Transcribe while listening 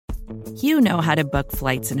You know how to book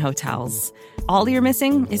flights and hotels. All you're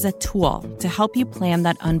missing is a tool to help you plan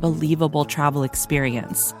that unbelievable travel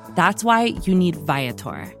experience. That's why you need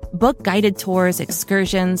Viator. Book guided tours,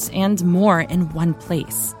 excursions, and more in one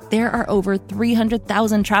place. There are over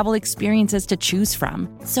 300,000 travel experiences to choose from,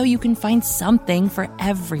 so you can find something for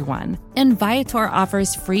everyone. And Viator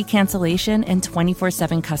offers free cancellation and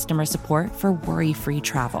 24/7 customer support for worry-free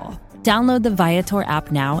travel. Download the Viator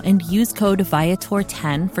app now and use code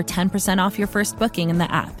Viator10 for 10% off your first booking in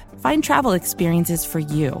the app. Find travel experiences for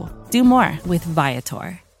you. Do more with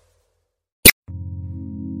Viator.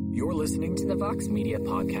 You're listening to the Vox Media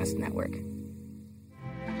Podcast Network.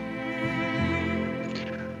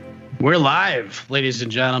 We're live, ladies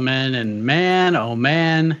and gentlemen, and man, oh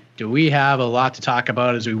man, do we have a lot to talk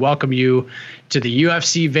about as we welcome you to the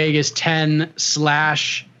UFC Vegas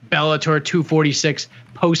 10/Bellator 246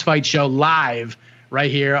 post-fight show live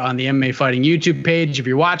right here on the MMA Fighting YouTube page. If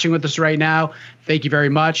you're watching with us right now, thank you very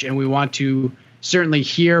much, and we want to certainly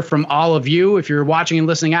hear from all of you. If you're watching and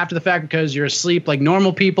listening after the fact because you're asleep like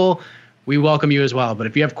normal people, we welcome you as well. But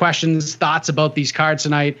if you have questions, thoughts about these cards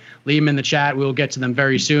tonight, leave them in the chat. We will get to them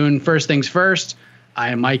very soon. First things first, I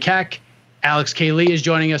am Mike Heck. Alex K. Lee is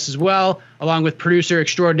joining us as well, along with producer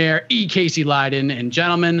extraordinaire E. Casey Leiden. And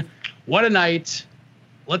gentlemen, what a night.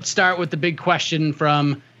 Let's start with the big question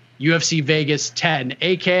from UFC Vegas 10.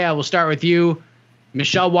 AK, I will start with you.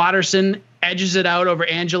 Michelle Waterson edges it out over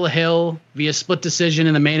Angela Hill via split decision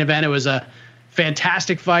in the main event. It was a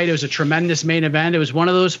fantastic fight. It was a tremendous main event. It was one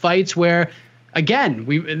of those fights where, again,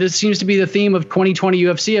 this seems to be the theme of 2020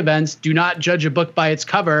 UFC events. Do not judge a book by its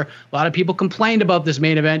cover. A lot of people complained about this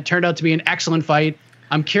main event. Turned out to be an excellent fight.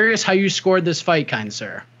 I'm curious how you scored this fight, kind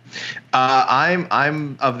sir.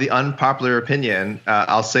 I'm of the unpopular opinion.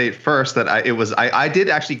 I'll say first that I did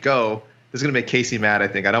actually go. This is going to make Casey mad, I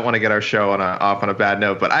think. I don't want to get our show off on a bad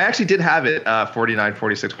note, but I actually did have it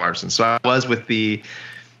 49-46 Waterson. So I was with the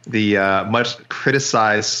much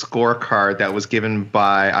criticized scorecard that was given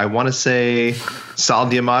by, I want to say, Sal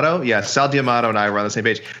D'Amato. Yeah, Sal D'Amato and I were on the same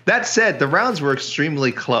page. That said, the rounds were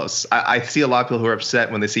extremely close. I see a lot of people who are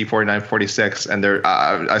upset when they see 49-46, and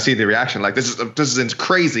I see the reaction like, this is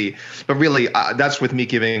crazy. But really, that's with me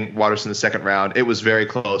giving Waterson the second round. It was very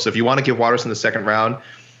close. So if you want to give Waterson the second round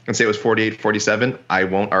and say it was 48-47, I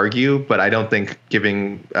won't argue. But I don't think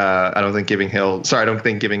giving Waterson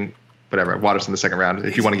the second round.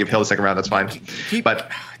 If you want to give Hill the second round, that's fine. But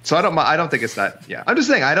so I don't think it's that. Yeah, I'm just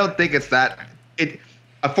saying I don't think it's that. A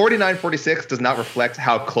 49-46 does not reflect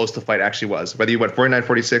how close the fight actually was. Whether you went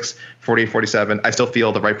 49-46, 48-47, I still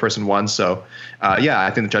feel the right person won. So yeah, I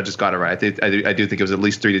think the judges got it right. I do think it was at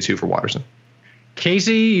least 3-2 for Waterson.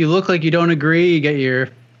 Casey, you look like you don't agree. You get your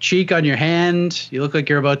cheek on your hand. You look like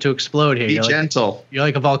you're about to explode here. Be gentle. You're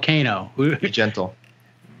like a volcano. Be gentle.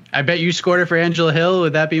 I bet you scored it for Angela Hill.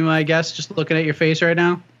 Would that be my guess, just looking at your face right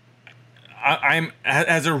now? I'm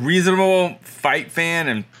as a reasonable fight fan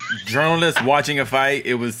and journalist watching a fight,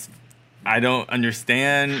 I don't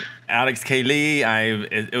understand Alex K. Lee.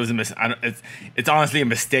 It's honestly a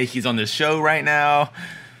mistake he's on this show right now.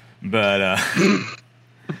 But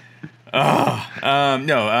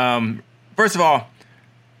first of all,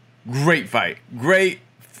 great fight. Great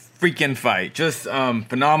freaking fight. Just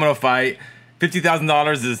phenomenal fight.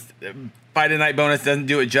 $50,000 is fight of the night bonus. Doesn't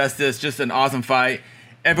do it justice. Just an awesome fight.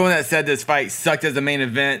 Everyone that said this fight sucked as the main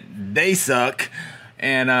event, they suck.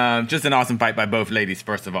 And just an awesome fight by both ladies,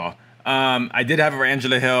 first of all. I did have it for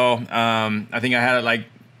Angela Hill. I think I had it like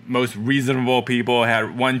most reasonable people. I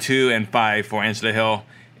had 1, 2, and 5 for Angela Hill.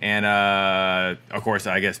 And, of course,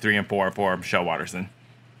 I guess 3 and 4 for Michelle Waterson.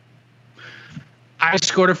 I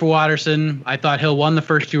scored it for Waterson. I thought Hill won the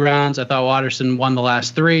first 2 rounds. I thought Waterson won the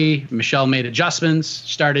last 3. Michelle made adjustments,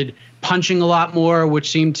 started punching a lot more,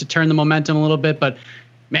 which seemed to turn the momentum a little bit. But,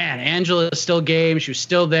 man, Angela is still game. She was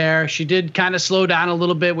still there. She did kind of slow down a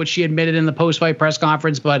little bit, which she admitted in the post-fight press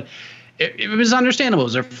conference. But it was understandable. It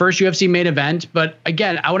was her first UFC main event. But,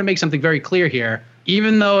 again, I want to make something very clear here.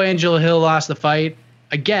 Even though Angela Hill lost the fight,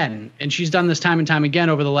 again, and she's done this time and time again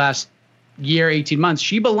over the last year, 18 months,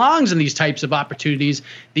 she belongs in these types of opportunities,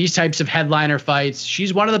 these types of headliner fights.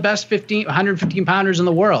 She's one of the best 115 pounders in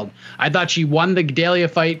the world. I thought she won the Gedalia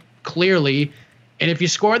fight clearly. And if you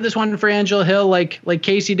scored this one for Angela Hill like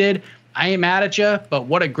Casey did, I ain't mad at you, but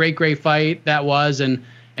what a great fight that was. And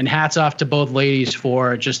hats off to both ladies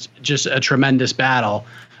for just a tremendous battle.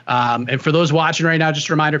 And for those watching right now, just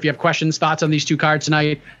a reminder, if you have questions, thoughts on these 2 cards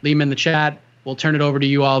tonight, leave them in the chat. We'll turn it over to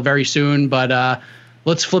you all very soon. But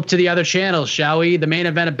let's flip to the other channels, shall we? The main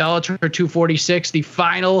event of Bellator 246, the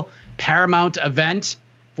final Paramount event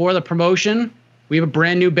for the promotion. We have a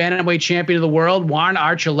brand new bantamweight champion of the world, Juan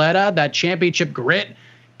Archuleta. That championship grit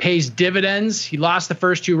pays dividends. He lost the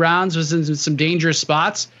first 2 rounds, was in some dangerous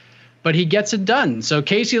spots, but he gets it done. So,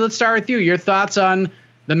 Casey, let's start with you. Your thoughts on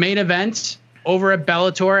the main event over at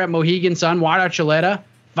Bellator at Mohegan Sun. Juan Archuleta,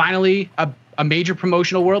 finally a major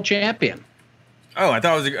promotional world champion. Oh, I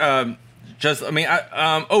thought it was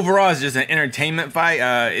overall, it's just an entertainment fight.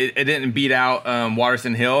 It didn't beat out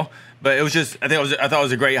Waterson Hill, but it was just I thought it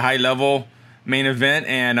was a great high level main event,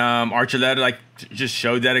 and Archuleta just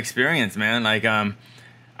showed that experience, man.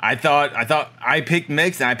 I thought I picked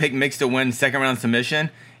Mix, and I picked Mix to win second round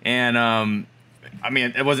submission, and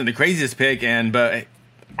it wasn't the craziest pick, but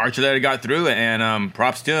Archuleta got through it, and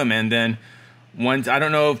props to him. And then once, I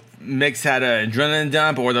don't know if Mix had an adrenaline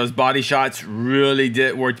dump or those body shots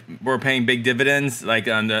really were paying big dividends, like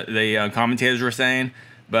the commentators were saying.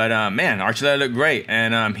 But man, Archuleta looked great,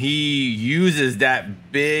 and he uses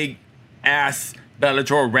that big ass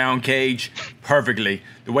Bellator round cage perfectly.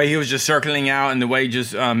 The way he was just circling out, and the way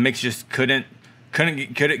just Mix just couldn't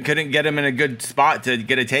get him in a good spot to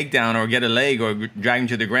get a takedown or get a leg or drag him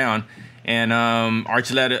to the ground. And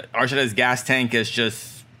Archuleta's gas tank is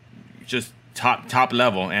just top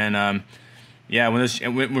level. And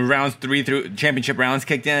when rounds 3 through championship rounds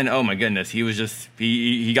kicked in, oh my goodness, he was just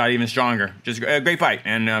he got even stronger. Just a great fight,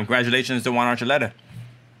 and congratulations to Juan Archuleta.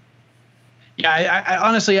 Yeah, I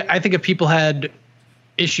honestly, I think if people had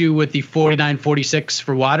issue with the 49-46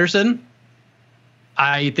 for Waterson,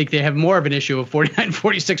 I think they have more of an issue of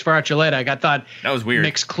 49-46 for Archuleta. I thought that was weird.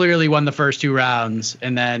 Mix clearly won the first 2 rounds,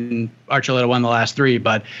 and then Archuleta won the last 3.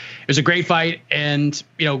 But it was a great fight, and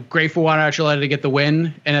great for Juan Archuleta to get the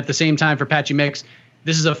win. And at the same time, for Patchy Mix,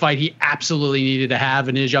 this is a fight he absolutely needed to have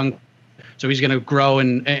in his young. So he's going to grow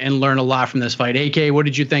and learn a lot from this fight. AK, what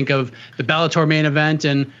did you think of the Bellator main event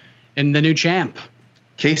and the new champ?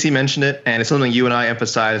 Casey mentioned it, and it's something you and I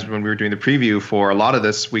emphasized when we were doing the preview for a lot of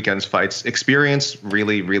this weekend's fights. Experience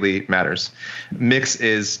really, really matters. Mix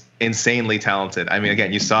is insanely talented. I mean,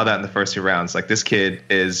 again, you saw that in the first 2 rounds. Like, this kid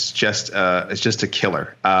is just a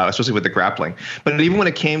killer, especially with the grappling. But even when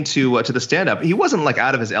it came to the stand-up, he wasn't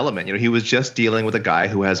out of his element. He was just dealing with a guy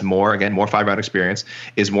who has more 5-round experience,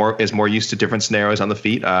 is more used to different scenarios on the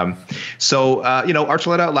feet.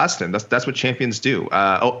 Archuleta outlasted him. That's what champions do.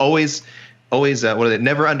 Always,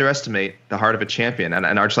 never underestimate the heart of a champion. And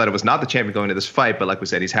Archuleta was not the champion going into this fight, but like we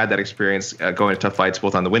said, he's had that experience going to tough fights,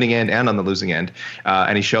 both on the winning end and on the losing end,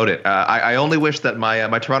 and he showed it. I only wish that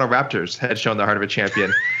my Toronto Raptors had shown the heart of a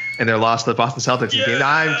champion in their loss to the Boston Celtics.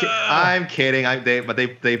 Yeah. I'm kidding.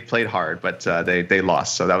 They played hard, but they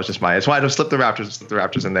lost. So that was just that's why I just slipped the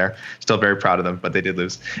Raptors in there. Still very proud of them, but they did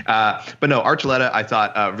lose. But no, Archuleta, I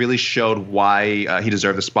thought really showed why he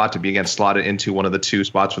deserved the spot to be slotted into one of the 2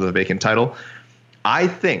 spots for the vacant title. I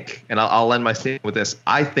think, and I'll end my statement with this,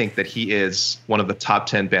 I think that he is one of the top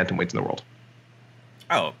 10 bantamweights in the world.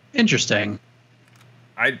 Oh, interesting.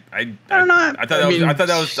 I don't know. I thought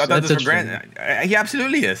that was for granted. He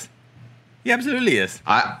absolutely is.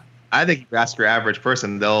 I think if you ask your average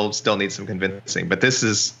person, they'll still need some convincing. But this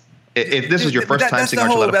is, if this was your first time seeing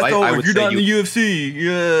Archuleta fight, I would say you're not in the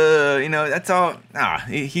UFC. That's all.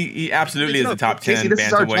 He absolutely is the top 10 Casey, this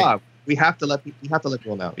is our bantamweight. job. We have to let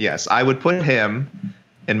people know. Yes, I would put him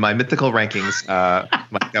in my mythical rankings. I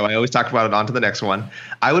always talk about it. On to the next one.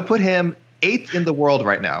 I would put him 8th in the world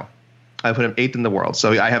right now. I put him 8th in the world.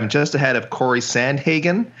 So I have him just ahead of Corey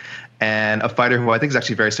Sandhagen and a fighter who I think is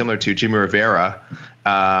actually very similar to Jimmy Rivera.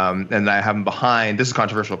 And I have him behind, this is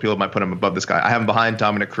controversial, people might put him above this guy. I have him behind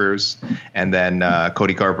Dominic Cruz, and then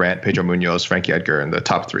Cody Garbrandt, Pedro Munoz, Frankie Edgar, and the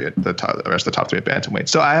top 3 the rest of the top 3 at bantamweight.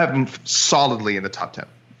 So I have him solidly in the top 10.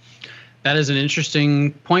 That is an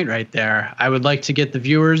interesting point right there. I would like to get the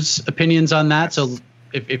viewers' opinions on that. So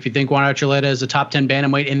if you think Juan Archuleta is a top 10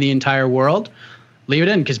 bantamweight in the entire world, leave it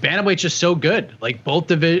in, because bantamweight's just so good.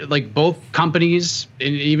 Both companies,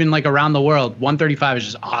 and even around the world, 135 is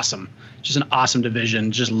just awesome. Just an awesome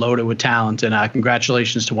division, just loaded with talent. And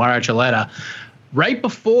congratulations to Juan Archuleta. Right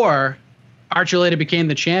before Archuleta became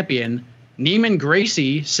the champion, Neiman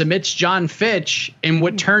Gracie submits John Fitch in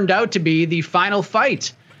what turned out to be the final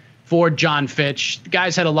fight for John Fitch. The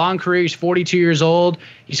guy's had a long career. He's 42 years old.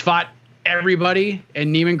 He's fought everybody,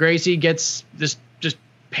 and Neiman Gracie gets this just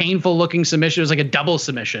painful looking submission. It was like a double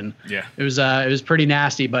submission. Yeah. It was pretty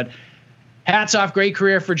nasty, but hats off. Great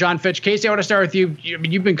career for John Fitch. Casey, I want to start with you.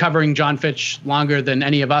 You've been covering John Fitch longer than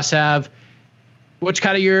any of us have. What's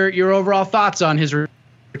kind of your overall thoughts on his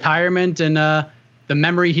retirement and the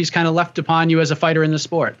memory he's kind of left upon you as a fighter in the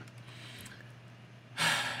sport?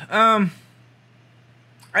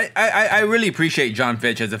 I really appreciate John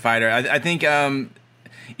Fitch as a fighter. I think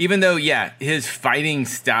even though, yeah, his fighting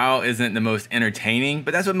style isn't the most entertaining,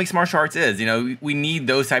 but that's what mixed martial arts is. You know, we need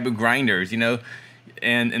those type of grinders, you know,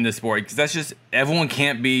 and in the sport, because that's just, everyone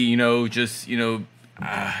can't be, you know, just, you know,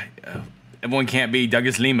 everyone can't be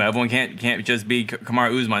Douglas Lima. Everyone can't just be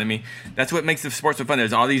Kamaru Usman. I mean, that's what makes the sport so fun.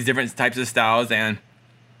 There's all these different types of styles, and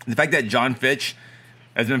the fact that John Fitch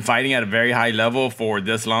has been fighting at a very high level for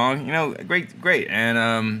this long, you know, great.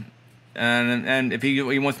 And if he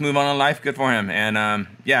wants to move on in life, good for him. And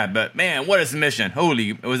yeah, but man, what a submission!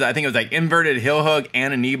 Holy, I think it was like inverted heel hook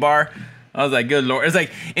and a knee bar. I was like, good lord! It's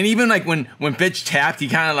like, and even like when Fitch tapped, he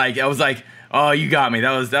kind of like, I was like, oh, you got me.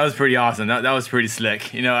 That was pretty awesome. That was pretty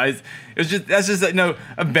slick. You know, that's just like, you know,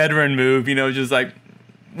 a veteran move. You know, just like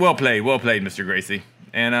well played, Mr. Gracie.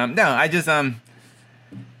 And no, I just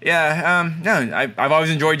I've always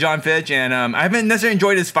enjoyed John Fitch, and I haven't necessarily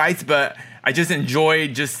enjoyed his fights, but I just enjoy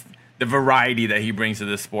just the variety that he brings to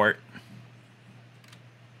this sport.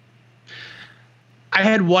 I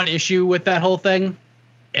had one issue with that whole thing,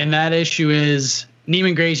 and that issue is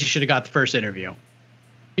Neiman Gracie should have got the first interview.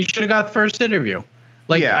 He should have got the first interview.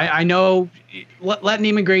 Like, yeah. I know, let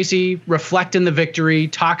Neiman Gracie reflect in the victory,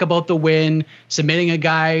 talk about the win, submitting a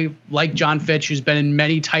guy like John Fitch, who's been in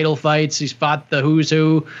many title fights. He's fought the who's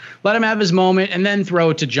who. Let him have his moment, and then throw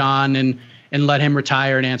it to John and let him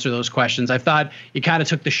retire and answer those questions. I thought you kind of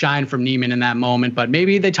took the shine from Neiman in that moment, but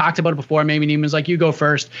maybe they talked about it before. Maybe Neiman's like, you go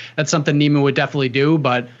first. That's something Neiman would definitely do,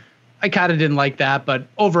 but I kind of didn't like that. But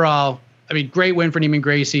overall, I mean, great win for Neiman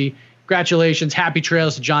Gracie. Congratulations. Happy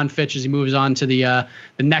trails to John Fitch as he moves on to the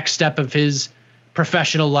next step of his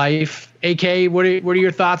professional life. AK, what are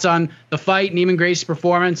your thoughts on the fight, Neiman Gracie's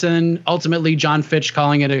performance, and ultimately John Fitch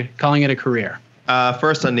calling it a career?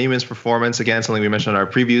 First, on Neiman's performance, again, something we mentioned in our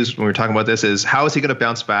previews when we were talking about this is, how is he going to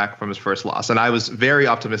bounce back from his first loss? And I was very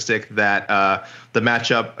optimistic that the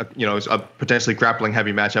matchup, you know, a potentially grappling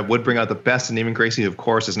heavy matchup, would bring out the best in Neiman Gracie, who, of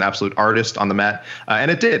course, is an absolute artist on the mat.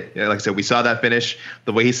 And it did. Like I said, we saw that finish.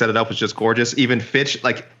 The way he set it up was just gorgeous. Even Fitch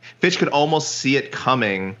could almost see it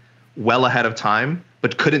coming well ahead of time,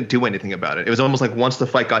 but couldn't do anything about it. It was almost like once the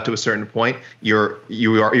fight got to a certain point, you're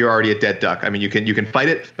already a dead duck. I mean, you can fight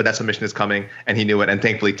it, but that submission is coming, and he knew it, and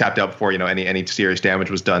thankfully tapped out before, you know, any serious damage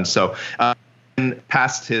was done. So and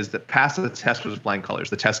past the test was flying colors.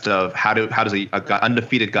 The test of how does a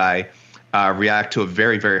undefeated guy react to a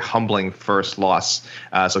very, very humbling first loss.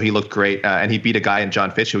 So he looked great, and he beat a guy in John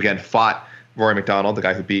Fitch, who again fought Rory McDonald, the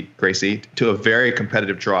guy who beat Gracie, to a very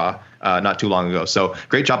competitive draw not too long ago. So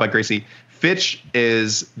great job by Gracie. Fitch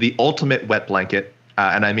is the ultimate wet blanket,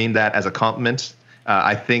 and I mean that as a compliment.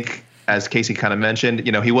 I think, as Casey kind of mentioned,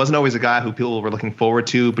 you know, he wasn't always a guy who people were looking forward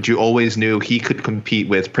to, but you always knew he could compete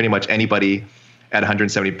with pretty much anybody at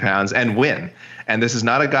 170 pounds and win. And this is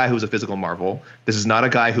not a guy who's a physical marvel. This is not a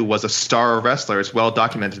guy who was a star wrestler. It's well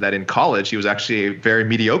documented that in college he was actually a very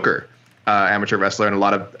mediocre amateur wrestler, and a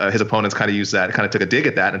lot of his opponents kind of took a dig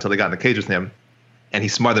at that until they got in the cage with him. And he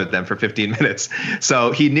smothered them for 15 minutes.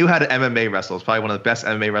 So he knew how to MMA wrestle. He's probably one of the best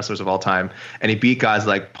MMA wrestlers of all time. And he beat guys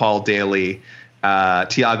like Paul Daly,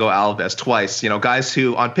 Thiago Alves twice. You know, guys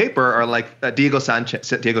who on paper are like Diego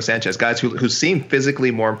Sanchez, guys who seem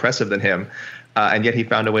physically more impressive than him. And yet he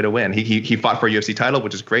found a way to win. He fought for a UFC title,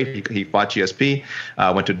 which is great. He fought GSP,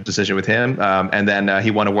 went to a decision with him. And then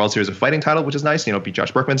he won a World Series of Fighting title, which is nice. You know, beat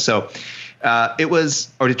Josh Berkman. So it was,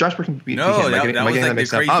 or did Josh Berkman beat him? No, that was like the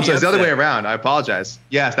crazy Oh, so it's the other way around. I apologize.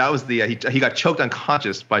 Yes, that was the, he got choked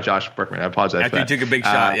unconscious by Josh Berkman. I apologize. After he took a big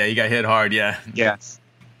shot. Yeah, he got hit hard. Yeah. Yes.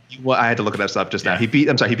 Well, I had to look that up just now. He beat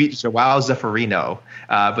Joao Zaffarino,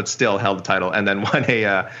 but still held the title, and then won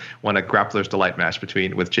a grappler's delight match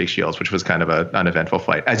with Jake Shields, which was kind of an uneventful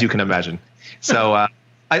fight, as you can imagine. So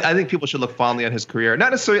I think people should look fondly on his career.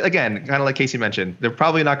 Not necessarily, again, kind of like Casey mentioned, they're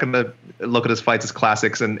probably not going to look at his fights as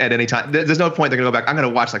classics, and at any time, there's no point they're going to go back, I'm going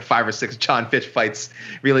to watch like 5 or 6 John Fitch fights,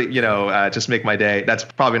 really, you know, just make my day. That's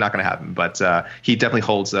probably not going to happen, but he definitely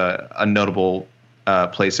holds a notable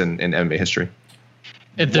place in MMA history.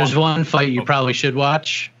 If there's one fight you probably should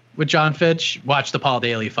watch with John Fitch, watch the Paul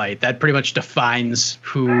Daly fight. That pretty much defines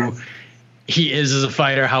who he is as a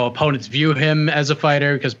fighter, how opponents view him as a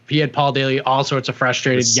fighter, because he had Paul Daly all sorts of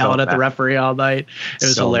frustrated, yelling at the referee all night. It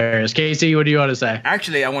was hilarious. Casey, what do you want to say?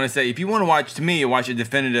 Actually, I want to say, if you want to watch a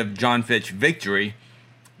definitive John Fitch victory,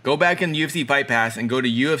 go back in UFC Fight Pass and go to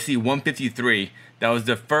UFC 153. That was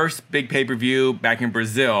the first big pay-per-view back in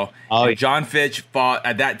Brazil. Oh, yeah. John Fitch fought,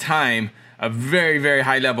 at that time, a very, very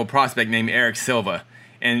high-level prospect named Eric Silva.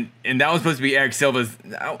 And that was supposed to be Eric Silva's...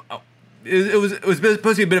 It was supposed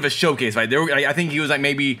to be a bit of a showcase fight. I think he was like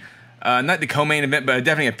maybe, not the co-main event, but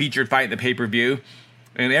definitely a featured fight in the pay-per-view.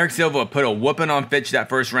 And Eric Silva put a whooping on Fitch that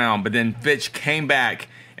first round, but then Fitch came back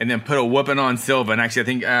and then put a whooping on Silva. And actually, I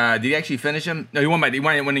think did he actually finish him? No, he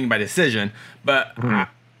won winning by decision. But I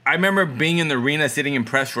remember being in the arena, sitting in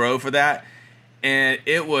press row for that, and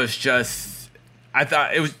it was just, I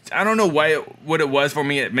thought it was, I don't know what it was for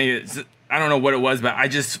me. I don't know what it was, but I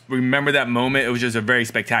just remember that moment. It was just a very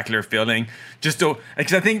spectacular feeling.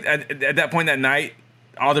 Because I think at that point that night,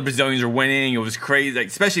 all the Brazilians were winning. It was crazy. Like,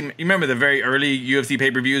 especially, you remember the very early UFC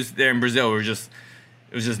pay-per-views there in Brazil. It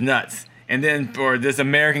was just nuts. And then for this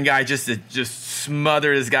American guy just to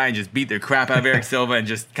smother this guy and just beat the crap out of Eric Silva and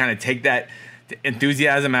just kind of take that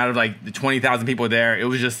enthusiasm out of like the 20,000 people there. It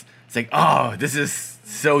was just, it's like, oh, this is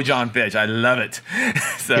so John Fitch. I love it.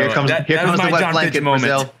 So here comes that the was my wet John blanket, Fitch moment.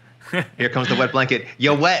 Brazil. Here comes the wet blanket.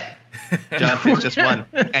 You're wet. John Fitch just won,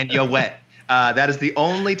 and you're wet. That is the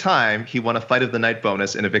only time he won a fight of the night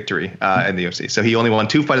bonus in a victory in the UFC. So he only won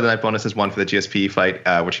 2 fight of the night bonuses, one for the GSP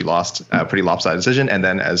fight, which he lost, pretty lopsided decision, and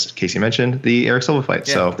then, as Casey mentioned, the Eric Silva fight.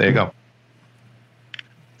 Yeah. So there you go.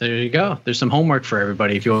 There you go. There's some homework for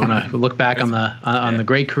everybody. If you want to look back on the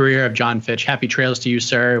great career of John Fitch, happy trails to you,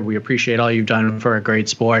 sir. We appreciate all you've done for a great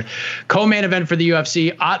sport. Co-main event for the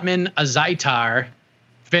UFC, Ottman Azaitar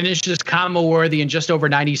finishes Khama Worthy in just over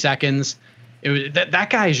 90 seconds. It was that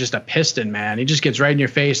guy is just a piston, man. He just gets right in your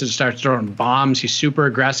face and starts throwing bombs. He's super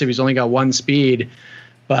aggressive. He's only got 1 speed,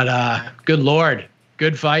 but good Lord,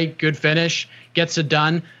 good fight, good finish, gets it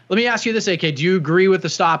done. Let me ask you this, AK. Do you agree with the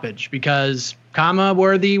stoppage? Because Khama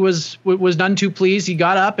Worthy was none too pleased. He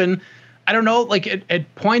got up and, I don't know, like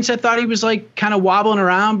at points I thought he was like kind of wobbling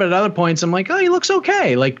around, but at other points I'm like, oh, he looks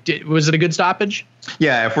okay. Like, was it a good stoppage?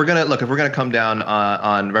 Yeah, if we're gonna come down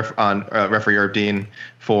on referee Herb Dean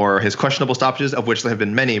for his questionable stoppages, of which there have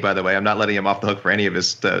been many, by the way. I'm not letting him off the hook for any of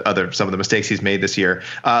some of the mistakes he's made this year.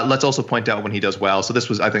 Let's also point out when he does well. So this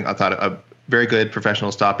was, I thought a very good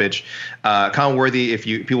professional stoppage. Khama Worthy, if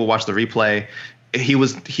people watch the replay, he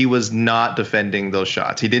was not defending those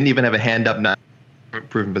shots. He didn't even have a hand up, not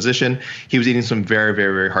proven position. He was eating some very,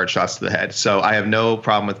 very, very hard shots to the head. So I have no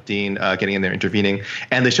problem with Dean getting in there, intervening.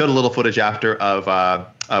 And they showed a little footage after of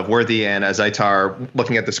Worthy and Azaitar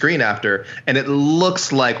looking at the screen after, and it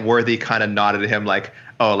looks like Worthy kind of nodded at him like,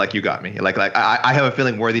 oh, like you got me. Like I have a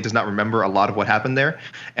feeling Worthy does not remember a lot of what happened there,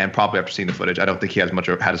 and probably after seeing the footage, I don't think he had as much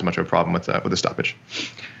of a problem with the stoppage.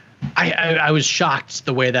 I was shocked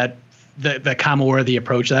the way that the Khama Worthy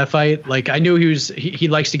approach that fight. Like, I knew he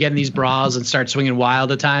likes to get in these brawls and start swinging wild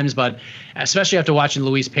at times, but especially after watching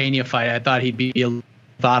Luis Pena fight, I thought he'd be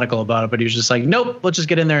methodical about it, but he was just like, nope, let's just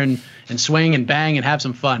get in there and swing and bang and have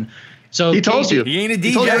some fun. So he told you. He ain't a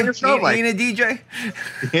DJ. He ain't a DJ.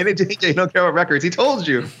 He ain't a DJ. He don't care about records. He told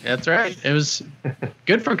you. That's right. It was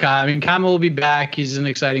good for Khama. I mean, Khama will be back. He's an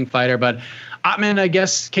exciting fighter, but Ottman, I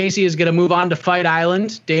guess Casey is going to move on to Fight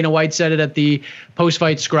Island. Dana White said it at the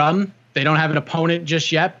post-fight scrum. They don't have an opponent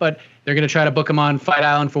just yet, but they're going to try to book him on Fight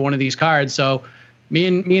Island for one of these cards. So me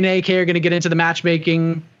and AK are going to get into the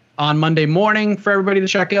matchmaking on Monday morning for everybody to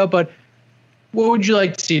check out. But what would you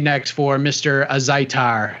like to see next for Mr.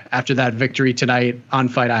 Azaitar after that victory tonight on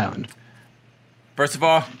Fight Island? First of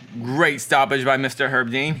all, great stoppage by Mr.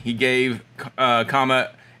 Herb Dean. He gave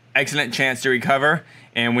Khama excellent chance to recover.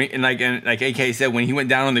 And like AK said, when he went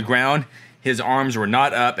down on the ground, his arms were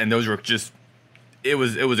not up, and those were just. It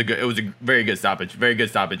was a very good stoppage. Very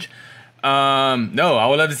good stoppage. No, I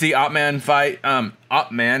would love to see Ottman fight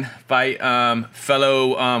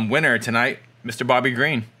fellow winner tonight, Mr. Bobby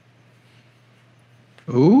Green.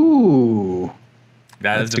 Ooh,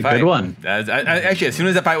 that's a good one. That is, actually, as soon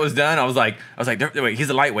as that fight was done, I was like, wait,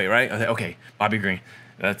 he's a lightweight, right? I was like, okay, Bobby Green.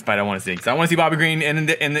 That's the fight I want to see. So I want to see Bobby Green in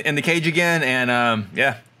the cage again, and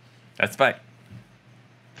yeah, that's the fight.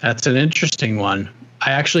 That's an interesting one. I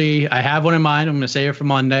have one in mind. I'm going to save it for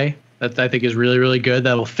Monday. That I think is really, really good.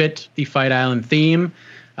 That'll fit the Fight Island theme,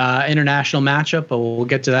 international matchup. But we'll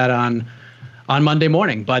get to that on Monday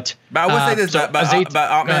morning. But I will say this about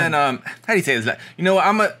Ottman. How do you say this? You know,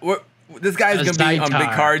 this guy is going to be on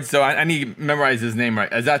big cards, so I need to memorize his name right.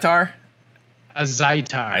 Azaitar.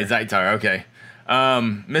 Okay.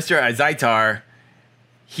 Mr. Azaitar.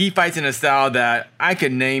 He fights in a style that I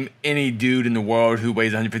could name any dude in the world who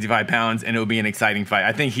weighs 155 pounds, and it would be an exciting fight.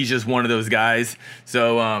 I think he's just one of those guys.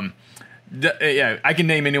 So, yeah, I can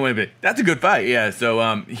name anyone, but that's a good fight. Yeah.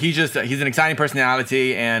 So, he's an exciting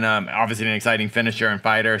personality and obviously an exciting finisher and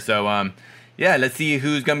fighter. So, yeah, let's see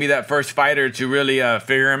who's going to be that first fighter to really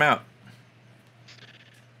figure him out.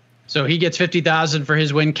 So he gets $50,000 for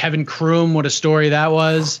his win. Kevin Kroom, what a story that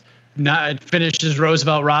was. Finishes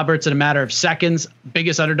Roosevelt Roberts in a matter of seconds.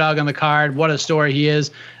 Biggest underdog on the card. What a story he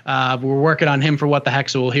is. We're working on him for What the Heck,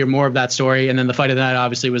 so we'll hear more of that story. And then the fight of the night,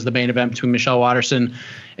 obviously, was the main event between Michelle Waterson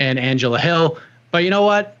and Angela Hill. But you know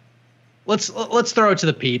what? Let's throw it to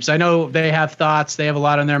the peeps. I know they have thoughts. They have a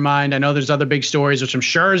lot on their mind. I know there's other big stories, which I'm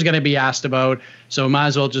sure is going to be asked about. So might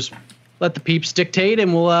as well just let the peeps dictate,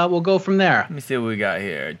 and we'll go from there. Let me see what we got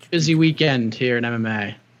here. Busy weekend here in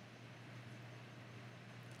MMA.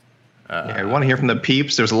 Yeah, I want to hear from the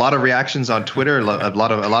peeps. There's a lot of reactions on Twitter, a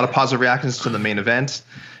lot of positive reactions to the main event,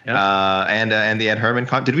 and the Ed Herman.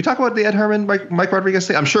 Did we talk about the Ed Herman Mike Rodriguez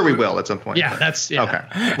thing? I'm sure we will at some point. Yeah,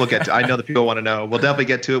 okay. We'll get to. I know the people want to know. We'll definitely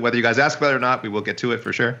get to it. Whether you guys ask about it or not, we will get to it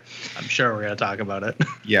for sure. I'm sure we're gonna talk about it.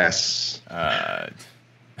 Yes.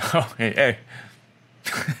 Hey.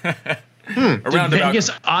 Did Vegas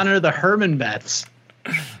honor the Herman bets?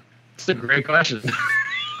 It's a great question.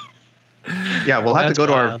 Yeah, we'll have to go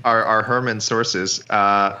to our Herman sources.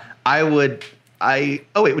 Oh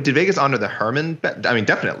wait, did Vegas honor the Herman bet? I mean,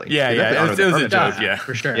 definitely. Yeah, it was a joke, yeah.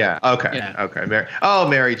 For sure. Yeah, okay.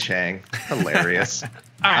 Mary Chang. Hilarious.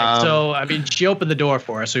 All right, so, I mean, she opened the door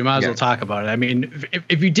for us, so we might as well talk about it. I mean,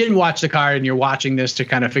 if you didn't watch the card and you're watching this to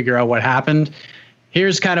kind of figure out what happened,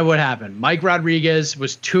 here's kind of what happened. Mike Rodriguez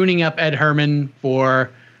was tuning up Ed Herman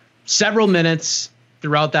for several minutes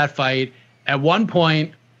throughout that fight. At one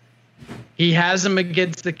point, he has him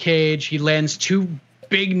against the cage. He lands 2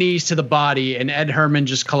 big knees to the body, and Ed Herman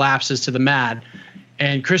just collapses to the mat.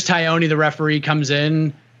 And Chris Taioni, the referee, comes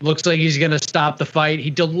in, looks like he's going to stop the fight. He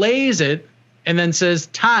delays it and then says,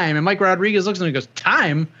 time. And Mike Rodriguez looks at him and goes,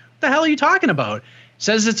 time? What the hell are you talking about?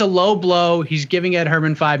 Says it's a low blow. He's giving Ed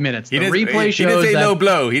Herman 5 minutes. The replay shows he didn't say low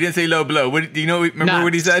blow. He didn't say low blow. What, do you know? Remember nuts.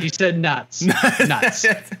 what he said? He said nuts. Nuts.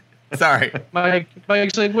 Sorry.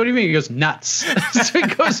 Mike's like, what do you mean? He goes, nuts. So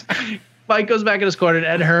Mike goes back in his corner, and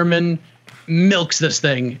Ed Herman milks this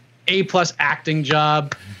thing. A+ acting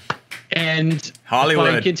job. And Hollywood.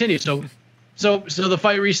 The fight continues. So the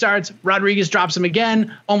fight restarts. Rodriguez drops him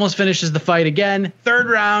again, almost finishes the fight again. 3rd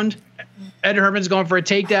round, Ed Herman's going for a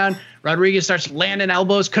takedown. Rodriguez starts landing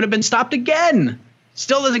elbows. Could have been stopped again.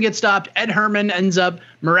 Still doesn't get stopped. Ed Herman ends up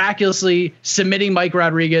miraculously submitting Mike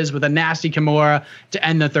Rodriguez with a nasty Kimura to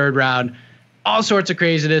end the 3rd round. All sorts of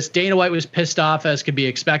craziness. Dana White was pissed off, as could be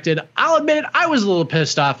expected. I'll admit it, I was a little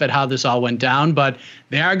pissed off at how this all went down, but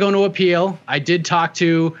they are going to appeal. I did talk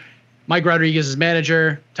to Mike Rodriguez's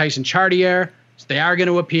manager, Tyson Chartier. So they are going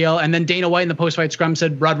to appeal. And then Dana White in the post-fight scrum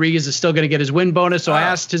said Rodriguez is still going to get his win bonus. So I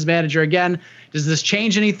asked his manager again, does this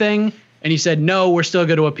change anything? And he said, no, we're still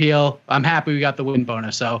going to appeal. I'm happy we got the win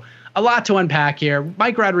bonus. So a lot to unpack here.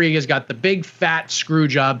 Mike Rodriguez got the big fat screw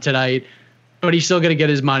job tonight, but he's still going to get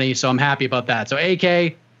his money. So I'm happy about that. So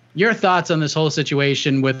AK, your thoughts on this whole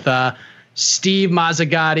situation with Steve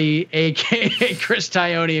Mazzagatti, a.k.a. Chris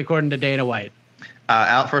Taioni, according to Dana White?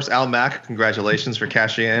 Al Mack, congratulations for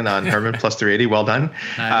cashing in on Herman plus 380. Well done.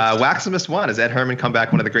 Nice. Waximus won. Has Ed Herman come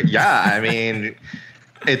back one of the great? Yeah, I mean,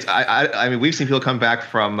 I mean, we've seen people come back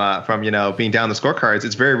from being down the scorecards.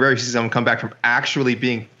 It's very rare to see someone come back from actually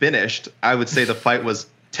being finished. I would say the fight was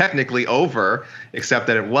technically over, except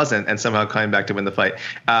that it wasn't, and somehow coming back to win the fight.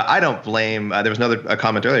 I don't blame. There was another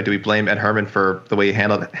comment earlier. Do we blame Ed Herman for the way he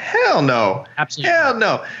handled it? Hell no. Absolutely. Hell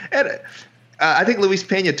no. I think Luis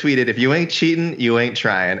Pena tweeted, if you ain't cheating, you ain't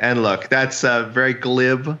trying. And look, that's a very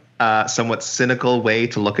glib, somewhat cynical way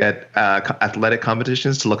to look at athletic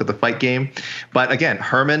competitions, to look at the fight game. But again,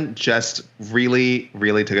 Herman just really,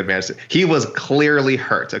 really took advantage. He was clearly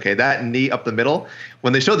hurt. Okay, that knee up the middle,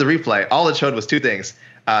 when they showed the replay, all it showed was 2 things.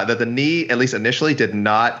 That the knee, at least initially, did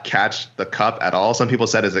not catch the cup at all. Some people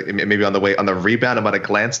said maybe on the rebound, it might have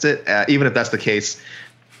glanced it. Even if that's the case,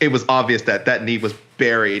 it was obvious that knee was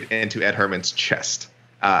buried into Ed Herman's chest.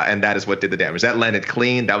 And that is what did the damage. That landed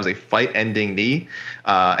clean. That was a fight-ending knee.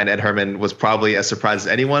 And Ed Herman was probably as surprised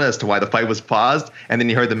as anyone as to why the fight was paused. And then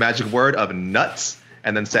he heard the magic word of nuts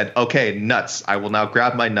and then said, okay, nuts. I will now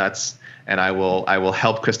grab my nuts and I will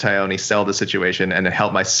help Chris Taioni sell the situation and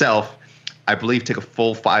help myself, I believe, take a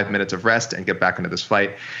full 5 minutes of rest and get back into this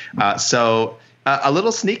fight. So a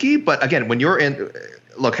little sneaky, but again, when you're in –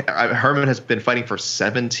 look, Herman has been fighting for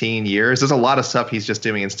 17 years. There's a lot of stuff he's just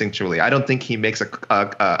doing instinctually. I don't think he makes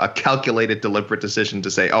a calculated, deliberate decision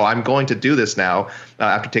to say, oh, I'm going to do this now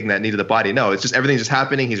after taking that knee to the body. No, it's just everything's just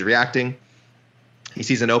happening. He's reacting. He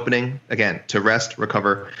sees an opening, again, to rest,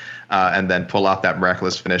 recover, and then pull off that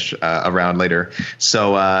miraculous finish a round later.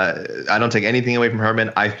 So I don't take anything away from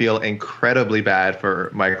Herman. I feel incredibly bad for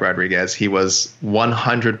Mike Rodriguez. He was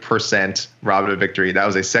 100% robbed of victory. That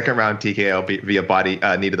was a second-round TKO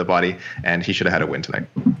via knee to the body, and he should have had a win tonight.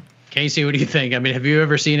 Casey, what do you think? I mean, have you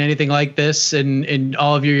ever seen anything like this in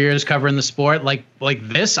all of your years covering the sport? Like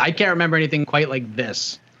this? I can't remember anything quite like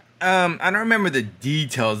this. I don't remember the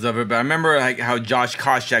details of it, but I remember like how Josh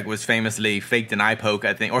Koscheck was famously faked an eye poke,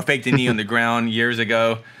 I think, or faked a knee on the ground years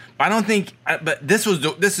ago. But I don't think. But this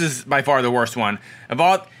is by far the worst one of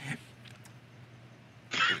all.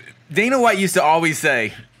 Dana White used to always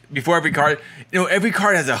say before every card, every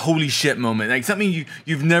card has a holy shit moment, like something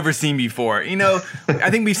you've never seen before. I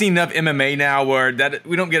think we've seen enough MMA now where that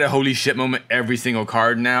we don't get a holy shit moment every single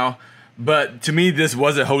card now. But to me, this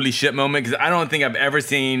was a holy shit moment because I don't think I've ever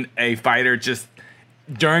seen a fighter just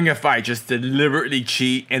during a fight just deliberately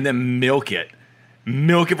cheat and then milk it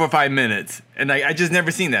for 5 minutes, and I just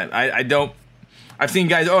never seen that. I don't. I've seen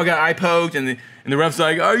guys, I got eye poked, and the ref's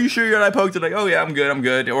like, are you sure you got eye poked? They're like, oh yeah, I'm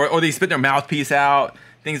good. Or they spit their mouthpiece out,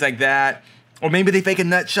 things like that. Or maybe they fake a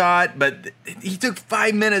nut shot, but he took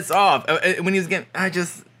 5 minutes off when he was getting.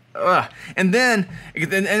 And then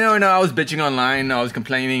I was bitching online, I was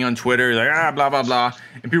complaining on Twitter, like blah blah blah,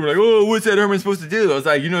 and people were like, oh, what's Ed Herman supposed to do? I was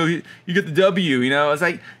like, you get the W, I was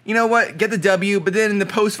like, you know what, get the W, but then in the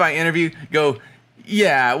post-fight interview, go,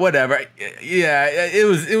 yeah, whatever. Yeah, it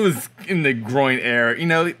was in the groin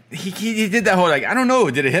area. He did that whole like, I don't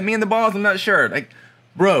know, did it hit me in the balls? I'm not sure. Like,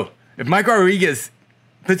 bro, if Mike Rodriguez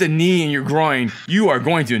puts a knee in your groin, you are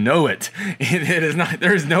going to know it. It is not.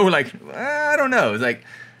 There's no like, I don't know. It's like,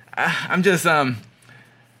 I'm just I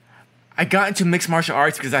got into mixed martial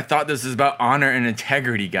arts because I thought this was about honor and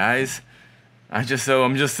integrity, guys. I'm just a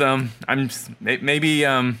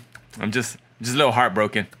little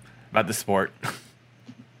heartbroken about the sport.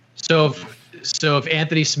 So if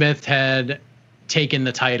Anthony Smith had taken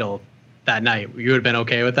the title that night, you would have been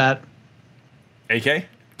okay with that? AK?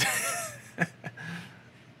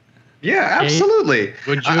 Yeah, absolutely.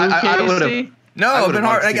 Would you? I would have. No, it would have been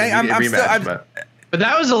hard. Like, I'm still. But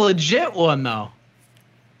that was a legit one, though.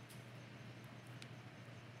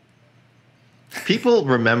 People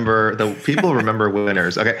remember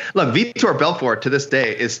winners. Okay, look, Vitor Belfort to this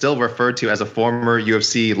day is still referred to as a former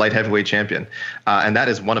UFC light heavyweight champion, and that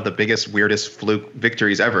is one of the biggest, weirdest fluke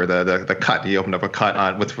victories ever. The cut, he opened up a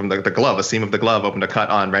cut from the glove, a seam of the glove opened a cut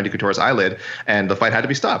on Randy Couture's eyelid, and the fight had to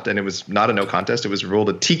be stopped. And it was not a no contest; it was ruled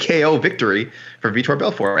a TKO victory for Vitor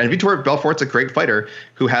Belfort. And Vitor Belfort's a great fighter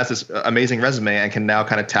who has this amazing resume and can now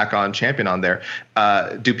kind of tack on champion on there.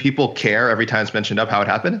 Do people care every time it's mentioned up how it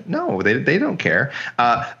happened? No, they don't care.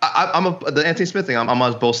 The Anthony Smith thing. I'm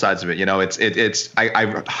on both sides of it. I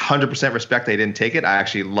 100% respect that he didn't take it. I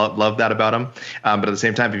actually love that about him. But at the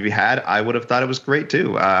same time, if he had, I would have thought it was great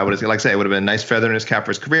too. I would have, like I say, it would have been a nice feather in his cap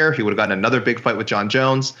for his career. He would have gotten another big fight with John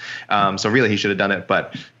Jones. So really, he should have done it.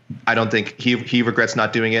 But I don't think he regrets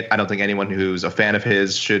not doing it. I don't think anyone who's a fan of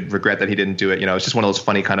his should regret that he didn't do it. It's just one of those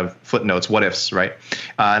funny kind of footnotes, what ifs, right?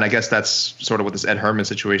 And I guess that's sort of what this Ed Herman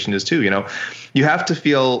situation is too. You have to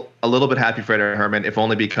feel a little bit happy for Ed Herman, if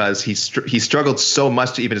only because he struggled so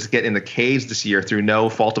much to even just get in the cage this year through no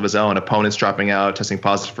fault of his own. Opponents dropping out, testing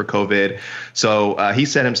positive for COVID. So he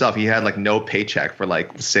said himself he had like no paycheck for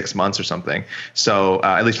like 6 months or something. So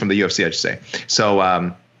at least from the UFC, I should say.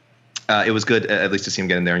 So. It was good at least to see him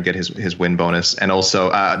get in there and get his win bonus. And also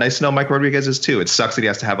nice to know Mike Rodriguez is too. It sucks that he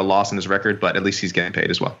has to have a loss in his record, but at least he's getting paid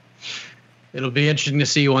as well. It'll be interesting to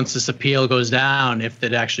see once this appeal goes down if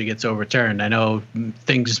it actually gets overturned. I know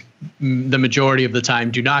things the majority of the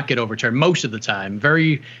time do not get overturned. Most of the time.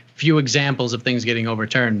 Very few examples of things getting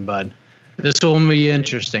overturned, but this will be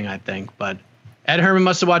interesting, I think. But Ed Herman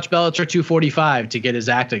must have watched Bellator 245 to get his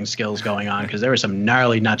acting skills going on because there were some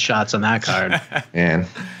gnarly nut shots on that card. Man.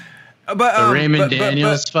 But the Raymond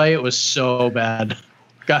Daniels fight was so bad.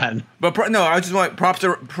 Go ahead. But I just want props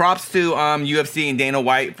to UFC and Dana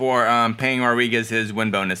White for paying Rodriguez his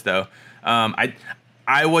win bonus though. I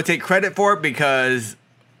will take credit for it because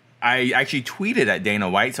I actually tweeted at Dana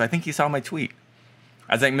White, so I think he saw my tweet.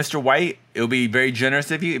 I was like, Mr. White, it would be very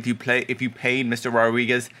generous of you if you paid Mr.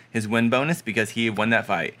 Rodriguez his win bonus because he won that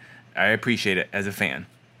fight. I appreciate it as a fan.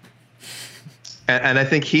 And I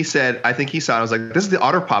think he saw it. I was like, this is the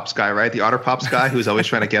Otter Pops guy, right? The Otter Pops guy who's always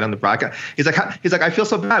trying to get on the broadcast. He's like, I feel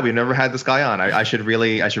so bad. We've never had this guy on. I should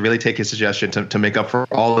really take his suggestion to make up for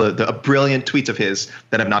all the brilliant tweets of his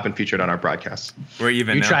that have not been featured on our broadcast.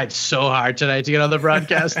 You tried so hard tonight to get on the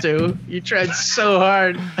broadcast too. You tried so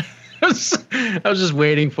hard. I was just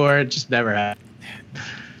waiting for it. Just never happened.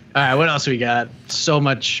 All right, what else we got? So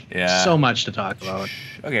much to talk about.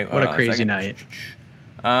 Okay, what a crazy night.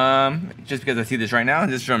 Just because I see this right now,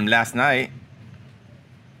 this is from last night.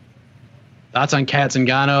 Thoughts on Kat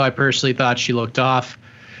Zingano? I personally thought she looked off.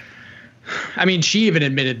 I mean, she even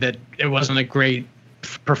admitted that it wasn't a great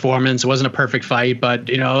performance. It wasn't a perfect fight,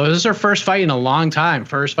 but it was her first fight in a long time.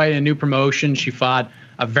 First fight in a new promotion. She fought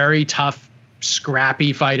a very tough,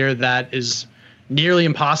 scrappy fighter that is nearly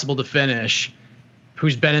impossible to finish,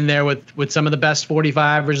 who's been in there with some of the best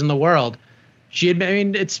 45ers in the world.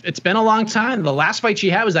 It's been a long time. The last fight she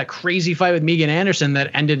had was that crazy fight with Megan Anderson that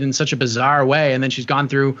ended in such a bizarre way. And then she's gone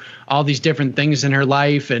through all these different things in her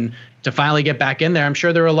life. And to finally get back in there, I'm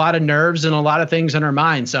sure there were a lot of nerves and a lot of things in her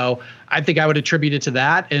mind. So I think I would attribute it to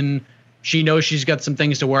that. And she knows she's got some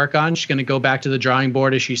things to work on. She's going to go back to the drawing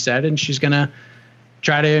board, as she said, and she's going to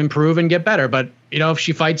try to improve and get better. But, if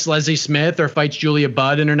she fights Leslie Smith or fights Julia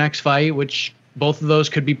Budd in her next fight, which both of those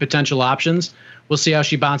could be potential options, we'll see how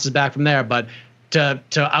she bounces back from there. But to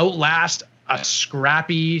outlast a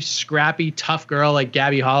scrappy, tough girl like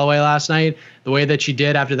Gabby Holloway last night, the way that she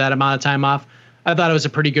did after that amount of time off, I thought it was a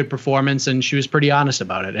pretty good performance, and she was pretty honest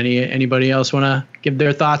about it. Anybody else want to give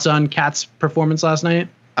their thoughts on Kat's performance last night?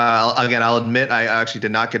 Again, I'll admit I actually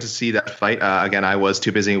did not get to see that fight. Again, I was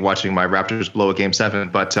too busy watching my Raptors blow a Game 7.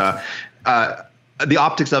 But the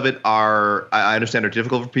optics of it I understand, are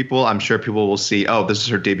difficult for people. I'm sure people will see, oh, this is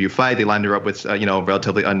her debut fight. They lined her up with, a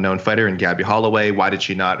relatively unknown fighter in Gabby Holloway. Why did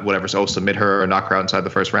she not, submit her or knock her out inside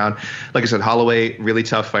the first round? Like I said, Holloway, really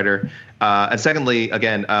tough fighter. And secondly,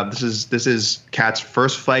 again, this is Kat's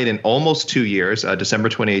first fight in almost 2 years. December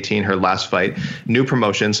 2018, her last fight. New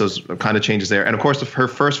promotion, so it kind of changes there. And, of course, her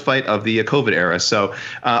first fight of the COVID era. So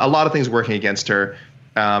a lot of things working against her.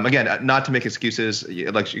 Again, not to make excuses.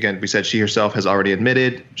 We said, she herself has already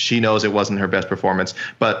admitted she knows it wasn't her best performance.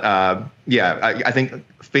 But I think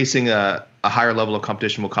facing a higher level of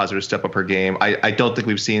competition will cause her to step up her game. I don't think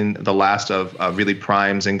we've seen the last of really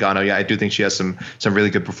prime Zingano. Yeah, I do think she has some really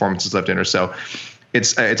good performances left in her. So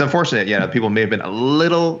it's unfortunate. Yeah, people may have been a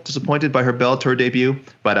little disappointed by her Bellator debut,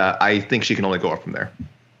 but I think she can only go up from there.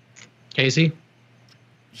 Casey?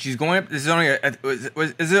 She's going up. This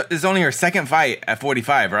is only her second fight at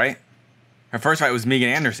 45, right? Her first fight was Megan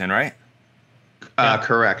Anderson, right?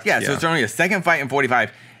 Correct. Yeah, so it's only a second fight in 45.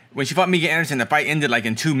 When she fought Megan Anderson, the fight ended like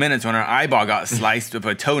in 2 minutes when her eyeball got sliced with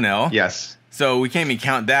a toenail. Yes. So we can't even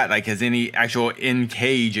count that like as any actual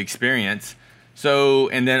in-cage experience. So,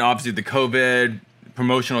 and then obviously the COVID,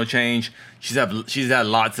 promotional change. She's had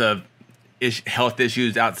lots of health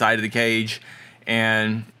issues outside of the cage.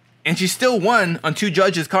 And she still won on two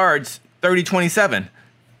judges' cards, 30-27.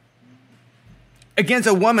 Against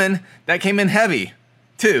a woman that came in heavy,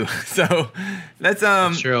 too. So that's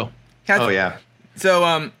true. Oh yeah.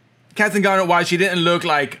 So Kat Zingano, why she didn't look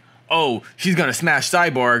like, oh, she's gonna smash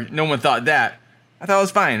Cyborg. No one thought that. I thought it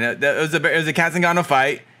was fine. It was a Kat Zingano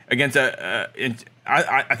fight against I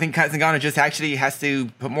think Kat Zingano just actually has to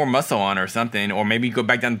put more muscle on or something, or maybe go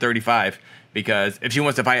back down to 35 because if she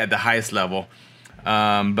wants to fight at the highest level.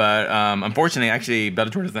 But unfortunately, actually,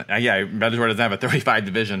 Bellator doesn't have a 35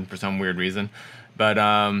 division for some weird reason. But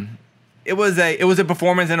it was a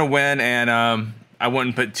performance and a win, and I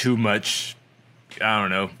wouldn't put too much. I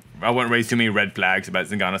don't know. I wouldn't raise too many red flags about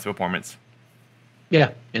Zingano's performance.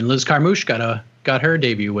 Yeah, and Liz Carmouche got her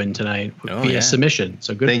debut win tonight via submission.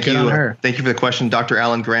 So good on her. Thank you for the question, Dr.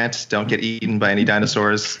 Alan Grant. Don't get eaten by any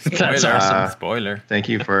dinosaurs. That's awesome. Spoiler. Thank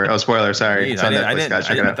you for spoiler. Sorry.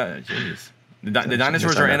 Jeez, jeez. The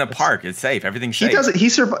dinosaurs are in a park. It's safe. Everything's safe. He doesn't.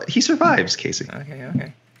 He survives, Casey.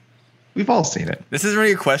 Okay. We've all seen it. This isn't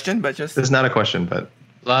really a question, but just this is not a question, but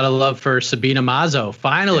a lot of love for Sabina Mazo.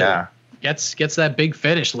 Finally, gets that big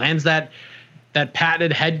finish, lands that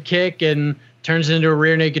patented head kick, and turns it into a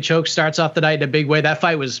rear naked choke. Starts off the night in a big way. That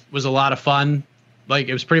fight was a lot of fun. Like,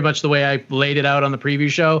 it was pretty much the way I laid it out on the preview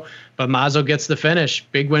show. But Mazo gets the finish.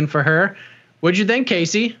 Big win for her. What'd you think,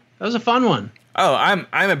 Casey? That was a fun one. Oh, I'm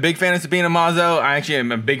a big fan of Sabina Mazo. I actually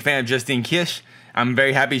am a big fan of Justine Kish. I'm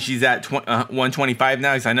very happy she's at 125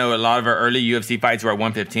 now because I know a lot of her early UFC fights were at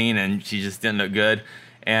 115 and she just didn't look good.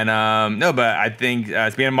 And but I think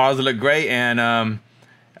Sabina Mazo looked great, and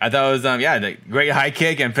I thought it was the great high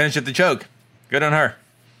kick and finish at the choke. Good on her.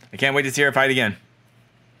 I can't wait to see her fight again.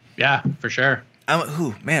 Yeah, for sure.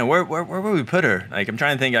 Where would we put her? Like, I'm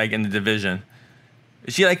trying to think like in the division.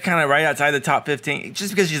 Is she like kind of right outside the top 15?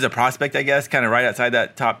 Just because she's a prospect, I guess, kind of right outside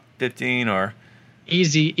that top 15 or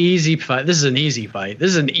easy fight. This is an easy fight. This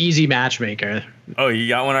is an easy matchmaker. Oh, you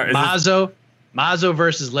got one. Mazo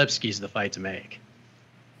versus Lipsky is the fight to make.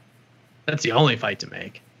 That's the only fight to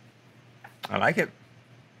make. I like it.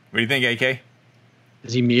 What do you think, AK?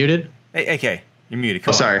 Is he muted? Hey, AK, you're muted.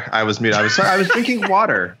 Sorry, I was muted. I was drinking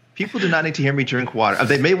water. People do not need to hear me drink water.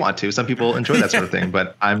 They may want to. Some people enjoy that sort of thing,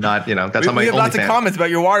 but I'm not. That's on my OnlyFans. We have lots of comments about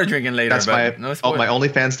your water drinking later. That's my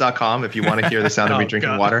OnlyFans.com. If you want to hear the sound of me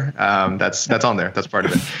drinking water, that's on there. That's part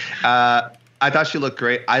of it. I thought she looked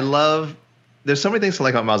great. I love there's so many things to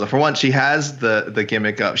like about Malzo. For one, she has the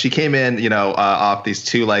gimmick of, she came in, off these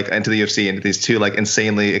two, like, into the UFC, into these two, like,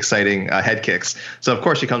 insanely exciting head kicks. So of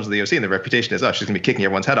course she comes to the UFC and the reputation is, oh, she's gonna be kicking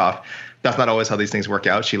everyone's head off. That's not always how these things work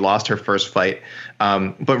out. She lost her first fight,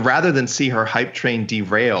 but rather than see her hype train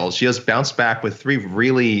derail, she has bounced back with 3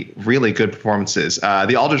 really, really good performances.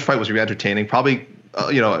 The Aldridge fight was really entertaining. Probably,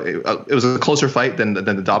 it was a closer fight than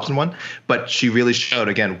the Dobson one, but she really showed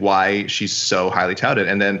again why she's so highly touted.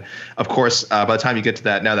 And then, of course, by the time you get to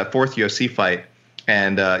that 4th UFC fight,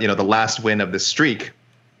 and the last win of this streak.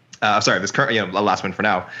 This current, last win for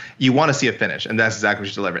now. You want to see a finish, and that's exactly what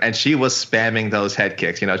she delivered. And she was spamming those head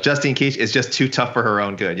kicks. Justine Kish is just too tough for her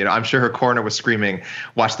own good. I'm sure her corner was screaming,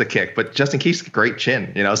 "Watch the kick!" But Justine Kish has a great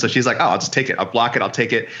chin. So she's like, "Oh, I'll just take it. I'll block it. I'll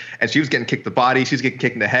take it." And she was getting kicked the body. She was getting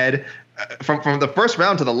kicked in the head. From the first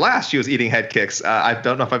round to the last, she was eating head kicks. I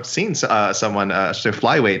don't know if I've seen someone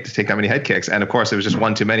flyweight to take that many head kicks. And of course, it was just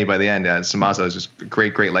one too many by the end. Mazo is just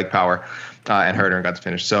great leg power. And hurt her and got to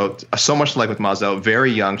finish. So much to like with Mazo.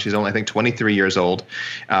 Very young. She's only, I think, 23 years old.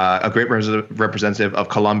 A great representative of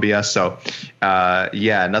Colombia. So,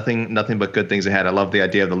 nothing but good things ahead. I love the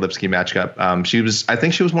idea of the Lipski matchup. I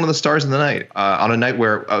think she was one of the stars of the night. On a night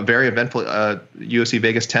where a very eventful UFC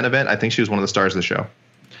Vegas 10 event, I think she was one of the stars of the show.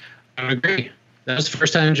 I agree. That was the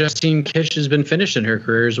first time Justine Kish has been finished in her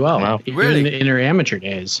career as well. Wow. Really? In her amateur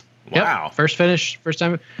days. Wow. Yep. First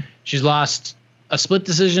time. She's lost a split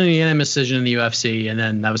decision and a unanimous decision in the UFC, and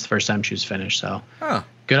then that was the first time she was finished. So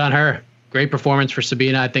good on her. Great performance for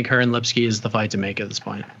Sabina. I think her and Lipski is the fight to make at this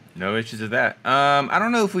point. No issues with that. I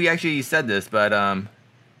don't know if we actually said this, but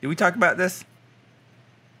did we talk about this?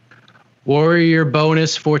 Warrior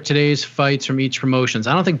bonus for today's fights from each promotions.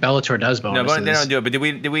 I don't think Bellator does bonuses. No, they don't do it. But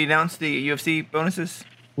did we announce the UFC bonuses?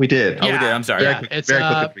 We did. Oh, we did. I'm sorry. Yeah, it's very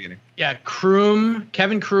quick at the beginning. Yeah,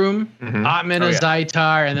 Kevin Kroom, Atman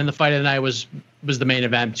Zaitar, and then the fight of the night was the main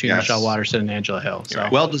event between Michelle Waterson and Angela Hill. So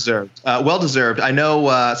well deserved. I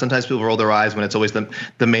know sometimes people roll their eyes when it's always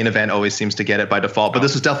the main event always seems to get it by default, but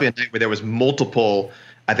this was definitely a night where there was multiple,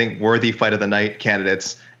 I think, worthy fight of the night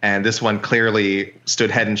candidates, and this one clearly stood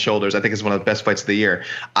head and shoulders. I think it's one of the best fights of the year.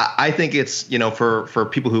 I think it's, for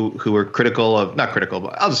people who are critical of, not critical,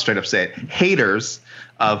 but I'll just straight up say it, haters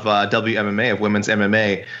of WMMA, of women's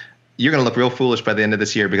MMA, you're going to look real foolish by the end of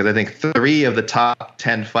this year, because I think 3 of the top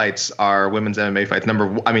 10 fights are women's MMA fights. Number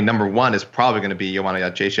 1 is probably going to be Joanna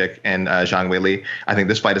Jacek and Zhang Weili. I think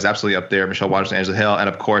this fight is absolutely up there. Michelle Waterson, Angela Hill, and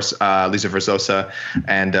of course Lisa Verzosa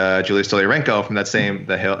and Julia Stoliarenko from that same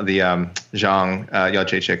Zhang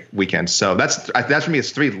Jacek weekend. So that's for me. It's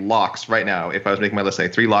 3 locks right now. If I was making my list,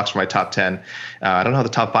 3 locks for my top 10. I don't know how the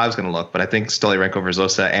top 5 is going to look, but I think Stoliarenko,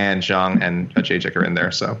 Verzosa, and Zhang and Jacek are in there.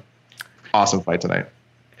 So awesome fight tonight.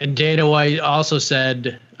 And Dana White also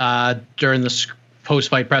said during the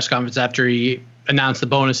post-fight press conference after he announced the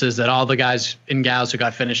bonuses that all the guys and gals who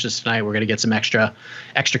got finishes tonight were going to get some extra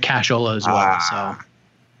cashola as well. So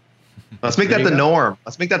let's make that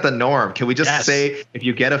the norm. Can we just say if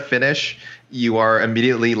you get a finish, you are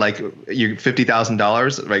immediately like you're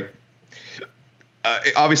 $50,000? Like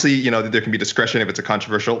obviously, there can be discretion if it's a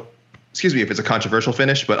controversial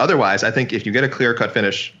finish, but otherwise, I think if you get a clear-cut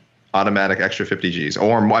finish, automatic extra 50 G's,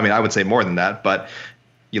 or I would say more than that, but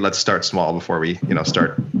let's start small before we,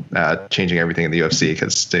 start changing everything in the UFC,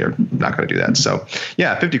 because they're not going to do that. So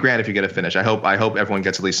yeah, $50,000 if you get a finish. I hope everyone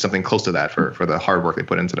gets at least something close to that for the hard work they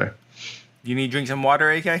put in today. You need to drink some water,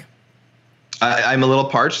 AK? I'm a little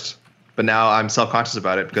parched, but now I'm self-conscious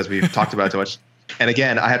about it because we've talked about it too much. And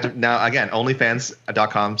again, I have to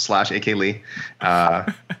onlyfans.com/AKLee.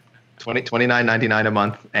 $29.99 a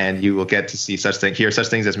month, and you will get to see such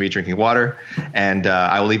things as me drinking water, and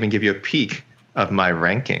I will even give you a peek of my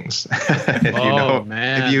rankings.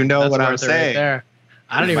 if you know what I'm saying. Right,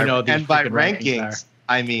 I don't even know what these and by rankings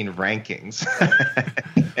I mean rankings.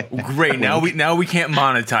 Great. Now we can't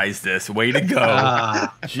monetize this. Way to go.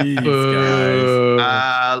 Jeez,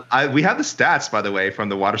 guys. We have the stats, by the way, from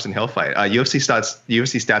the Waterson Hill fight. UFC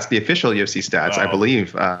stats, the official UFC stats, I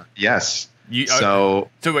believe. Yes. So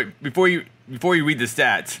wait, before you read the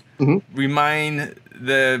stats, remind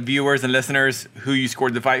the viewers and listeners who you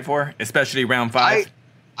scored the fight for, especially round 5.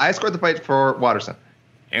 I scored the fight for Waterson.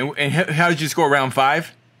 And how did you score round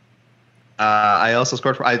 5? I also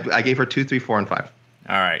scored I gave her 2, 3, 4, and 5.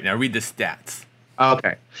 All right, now read the stats.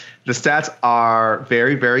 Okay. The stats are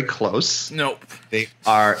very, very close. Nope. They're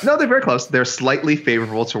very close. They're slightly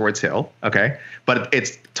favorable towards Hill. Okay. But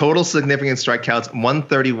it's total significant strikeouts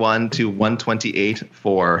 131 to 128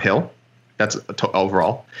 for Hill. That's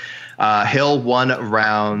overall. Hill won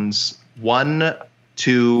rounds 1,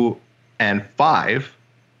 2, and 5.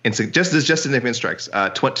 just significant strikes.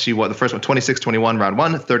 The first one, 26-21 round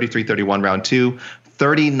 1, 33-31 round 2,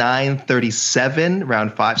 39-37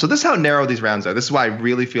 round 5. So this is how narrow these rounds are. This is why I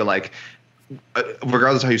really feel like,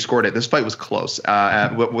 regardless of how you scored it, this fight was close.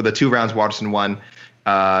 With the 2 rounds, Waterson won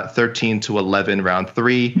 13-11 round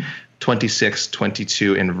 3,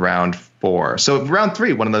 26-22 in round 4. So round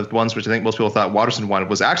 3, one of the ones which I think most people thought Waterson won,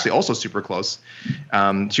 was actually also super close.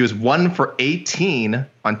 She was 1 for 18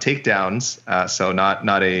 on takedowns, so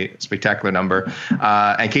not a spectacular number.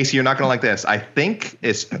 And Casey, you're not going to like this. I think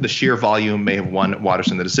it's the sheer volume may have won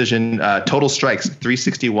Waterson the decision. Total strikes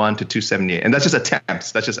 361 to 278, and that's just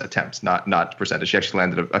attempts. That's just attempts, not percentage. She actually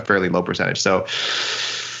landed a fairly low percentage. So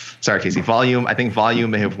sorry, Casey. I think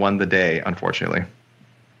volume may have won the day, unfortunately.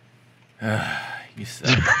 You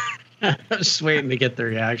suck. I'm just waiting to get the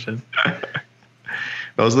reaction.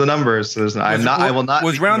 Those are the numbers. I will not.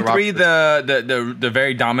 Was round 3 the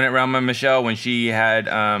very dominant round by Michelle when she had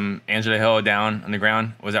Angela Hill down on the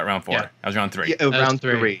ground? Or was that round 4? Yeah. That was round 3. Yeah, round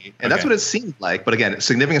 3. And that's what it seemed like. But again,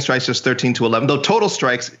 significant strikes just 13-11. Though total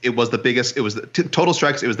strikes, it was the biggest. It was total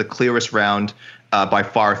strikes. It was the clearest round by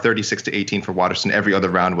far, 36-18 for Waterson. Every other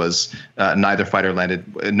round was neither fighter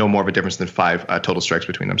landed no more of a difference than 5 total strikes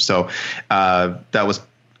between them. So that was,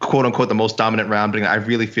 quote unquote, the most dominant round. But I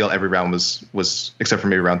really feel every round was except for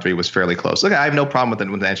maybe round 3 was fairly close. Look, I have no problem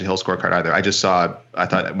with the Angela Hill scorecard either. I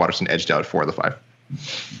thought Waterson edged out 4 of the 5.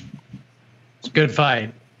 It's a good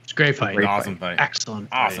fight. It's a great fight. Awesome fight. Excellent.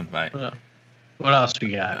 Awesome fight. What else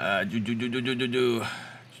we got?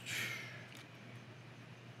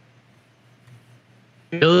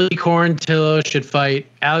 Billy Quarantillo should fight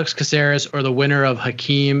Alex Caceres or the winner of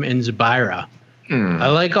Hakeem and Zubaira. I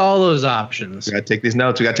like all those options. We got to take these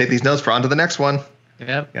notes. For on to the next one.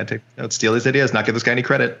 Yep. Got to take notes, steal these ideas, not give this guy any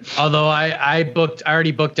credit. Although I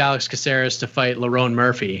already booked Alex Caceres to fight Lerone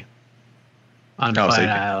Murphy on Fight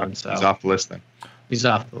Island. So he's off the list then. He's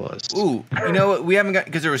off the list. Ooh, you know what? We haven't got,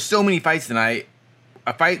 because there were so many fights tonight.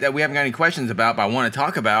 A fight that we haven't got any questions about, but I want to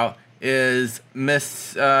talk about is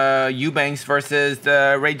Miss Eubanks versus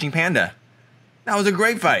the Raging Panda. That was a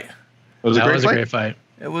great fight. It was a great fight.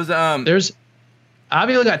 It was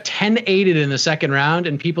Avila got 10-8'd in the second round,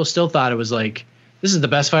 and people still thought it was like, this is the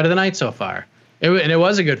best fight of the night so far. And it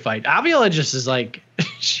was a good fight. Avila just is like,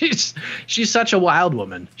 she's such a wild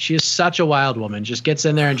woman. She is such a wild woman. Just gets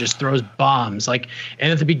in there and just throws bombs. And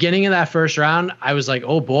at the beginning of that first round, I was like,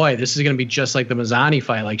 oh boy, this is going to be just like the Mazzani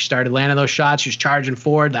fight. She started landing those shots. She was charging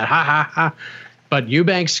forward, that ha. But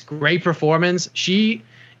Eubanks, great performance.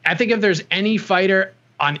 I think if there's any fighter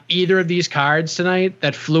on either of these cards tonight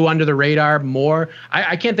that flew under the radar more,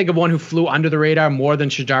 I can't think of one who flew under the radar more than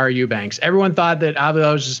Shajara Eubanks. Everyone thought that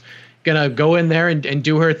Avila was just going to go in there and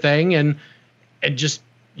do her thing and just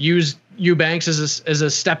use Eubanks as a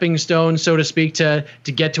stepping stone, so to speak, to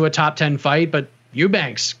get to a top 10 fight. But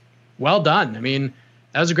Eubanks, well done. I mean,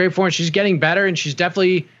 that was a great performance. She's getting better, and she's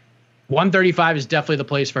definitely 135 is definitely the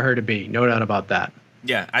place for her to be. No doubt about that.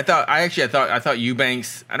 Yeah, I thought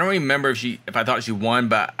Eubanks. I don't remember if I thought she won,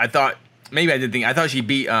 but I thought she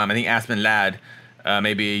beat I think Aspen Ladd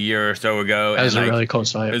maybe a year or so ago. That was a really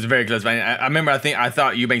close fight. It was a very close fight. I remember. I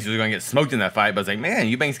thought Eubanks was going to get smoked in that fight, but I was like, man,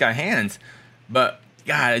 Eubanks got hands. But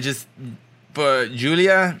God, for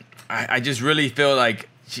Julia, I just really feel like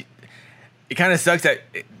it kind of sucks that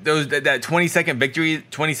that 20-second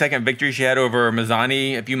victory she had over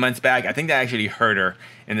Mazzani a few months back. I think that actually hurt her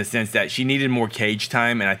in the sense that she needed more cage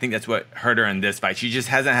time, and I think that's what hurt her in this fight. She just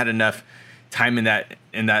hasn't had enough time in that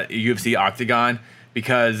UFC octagon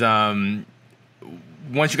because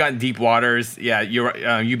once you got in deep waters, yeah,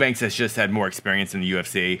 Eubanks has just had more experience in the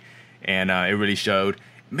UFC, and it really showed.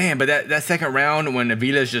 Man, but that second round when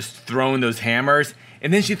Avila's just throwing those hammers,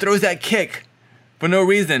 and then she throws that kick for no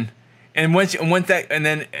reason. And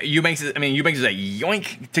then Eubanks is like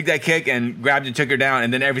yoink, took that kick and grabbed and took her down,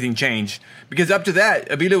 and then everything changed. Because up to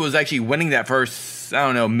that, Avila was actually winning that first,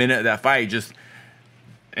 minute of that fight.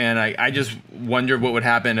 And I just wondered what would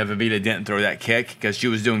happen if Avila didn't throw that kick, because she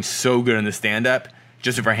was doing so good in the stand-up,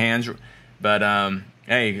 just with her hands. But,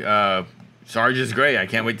 hey, Sarge is great. I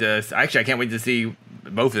can't wait to see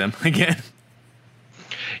both of them again.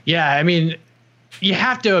 Yeah, I mean, you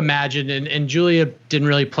have to imagine, and Julia didn't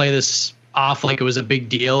really play this off like it was a big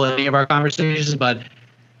deal in any of our conversations, but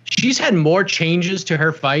she's had more changes to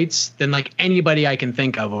her fights than like anybody I can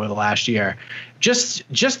think of over the last year. Just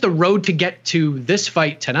the road to get to this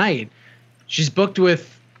fight tonight. She's booked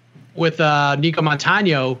with Nico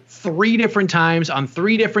Montano 3 different times on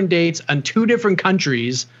 3 different dates on 2 different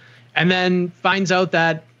countries, and then finds out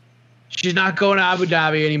that she's not going to Abu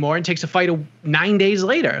Dhabi anymore and takes a fight 9 days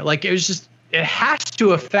later. Like, it has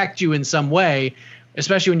to affect you in some way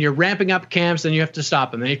especially when you're ramping up camps, then you have to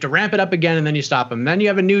stop them. Then you have to ramp it up again, and then you stop them. Then you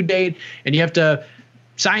have a new date, and you have to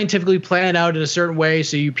scientifically plan it out in a certain way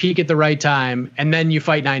so you peak at the right time, and then you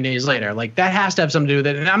fight 9 days later. Like, that has to have something to do with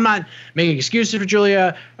it. And I'm not making excuses for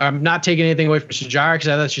Julia. I'm not taking anything away from Shajara, because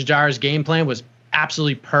I thought Shajara's game plan was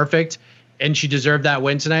absolutely perfect, and she deserved that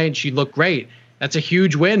win tonight, and she looked great. That's a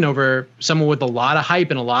huge win over someone with a lot of hype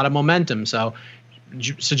and a lot of momentum. So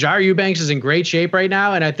Sijara Eubanks is in great shape right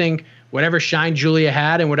now, and I think whatever shine Julia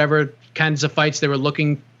had and whatever kinds of fights they were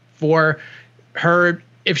looking for her,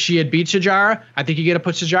 if she had beat Shajara, I think you got to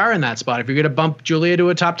put Shajara in that spot. If you're going to bump Julia to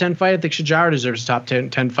a top 10 fight, I think Shajara deserves a top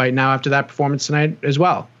 10 fight now after that performance tonight as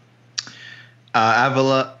well.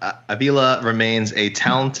 Avila remains a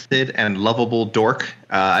talented and lovable dork.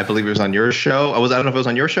 I believe it was on your show. I don't know if it was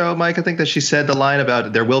on your show, Mike. I think that she said the line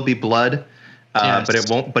about there will be blood, yes.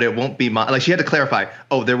 but it won't be my. Like, she had to clarify.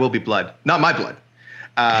 Oh, there will be blood, not my blood.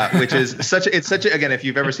 Which is again, if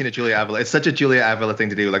you've ever seen a Julia Avila, it's such a Julia Avila thing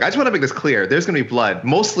to do. Like, I just want to make this clear. There's going to be blood,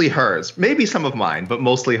 mostly hers, maybe some of mine, but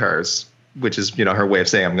mostly hers, which is, her way of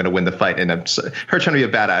saying I'm going to win the fight. And her trying to be a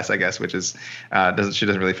badass, I guess, which is, she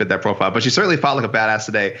doesn't really fit that profile, but she certainly fought like a badass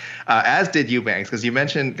today, as did Eubanks. Because you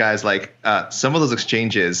mentioned, guys, like some of those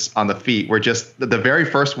exchanges on the feet were just the very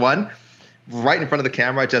first one, right in front of the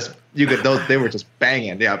camera. They were just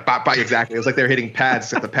banging. Yeah, exactly. It was like they were hitting pads,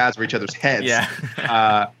 except the pads were each other's heads.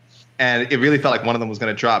 Yeah. And it really felt like one of them was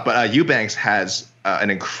going to drop. But Eubanks has an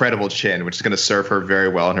incredible chin, which is going to serve her very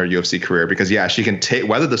well in her UFC career, because, yeah, she can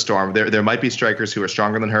weather the storm. There might be strikers who are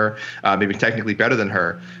stronger than her, maybe technically better than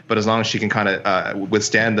her, but as long as she can kind of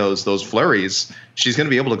withstand those flurries, she's going to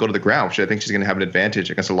be able to go to the ground, which I think she's going to have an advantage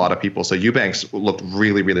against a lot of people. So Eubanks looked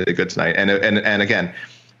really, really good tonight. And again,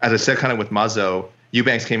 as I said, kind of with Mazo,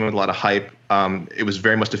 Eubanks came in with a lot of hype. It was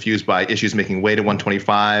very much diffused by issues making weight at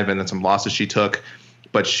 125 and then some losses she took.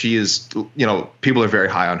 But she is, people are very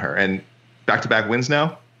high on her. And back-to-back wins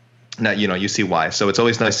now, you see why. So it's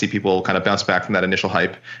always nice to see people kind of bounce back from that initial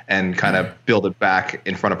hype and kind of build it back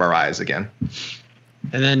in front of our eyes again.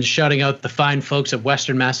 And then shutting out the fine folks of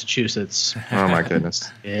Western Massachusetts. Oh, my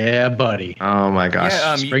goodness. Yeah, buddy. Oh, my gosh.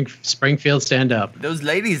 Yeah, Springfield, stand up. Those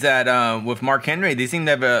ladies that with Mark Henry, they seem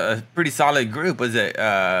to have a pretty solid group. Was it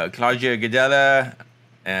Claudia Gadella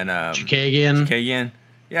and Chikagian?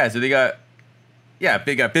 Yeah, so they got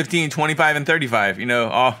 15, 25, and 35.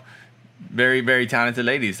 All very, very talented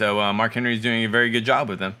ladies. So Mark Henry is doing a very good job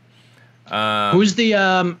with them. Who's the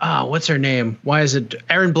what's her name? Why is it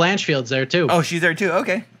Erin Blanchfield's there too? Oh, she's there too.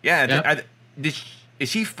 Okay, yeah. Yep. Is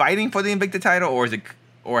she fighting for the Invicta title,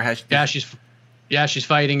 or has she? Yeah, she's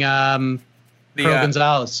fighting Pro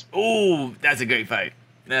Gonzalez. Oh, that's a great fight.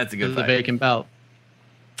 That's a good fight. The vacant belt.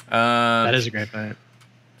 That is a great fight.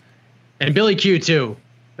 And Billy Q too.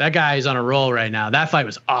 That guy is on a roll right now. That fight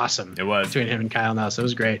was awesome. It was between him and Kyle Nelson. It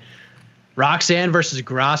was great. Roxanne versus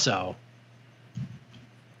Grasso.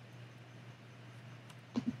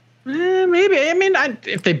 Maybe. I mean,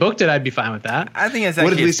 if they booked it, I'd be fine with that. I think it's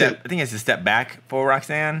actually a step back for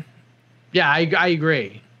Roxanne. Yeah, I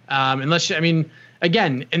agree.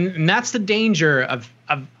 Again, and that's the danger of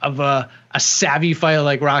a savvy fighter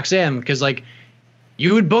like Roxanne, because like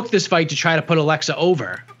you would book this fight to try to put Alexa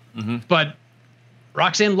over, but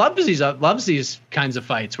Roxanne loves these kinds of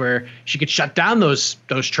fights where she could shut down those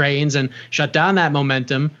trains and shut down that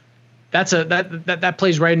momentum. That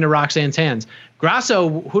plays right into Roxanne's hands.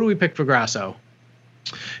 Grasso, who do we pick for Grasso?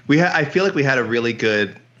 I feel like we had a really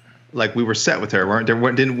good, like, we were set with her.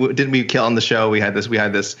 Didn't we kill on the show? We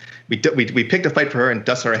picked a fight for her and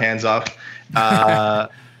dusted our hands off.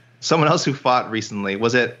 Someone else who fought recently,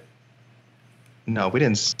 was it? No, we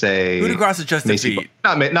didn't say. Who did Grasso just defeat?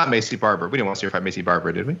 Not Macy Barber. We didn't want to see her fight Macy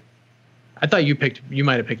Barber, did we? I thought you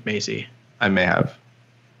might have picked Macy. I may have.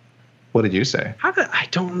 What did you say? I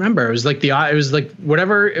don't remember. It was like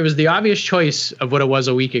whatever. It was the obvious choice of what it was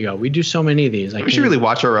a week ago. We do so many of these. We should really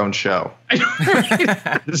watch our own show.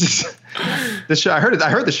 This show. I heard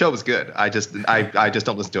the show was good. I just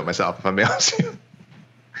don't listen to it myself, if I'm being honest with you.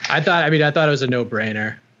 I thought it was a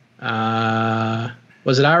no-brainer.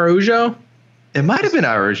 Was it Araujo? It might have been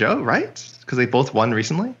Araujo, right? Because they both won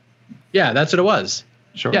recently. Yeah, that's what it was.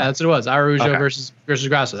 Sure. Yeah, that's what it was. Araujo versus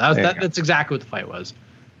Grasso. That's exactly what the fight was.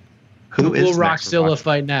 Who will Roxilla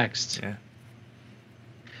fight next? Yeah.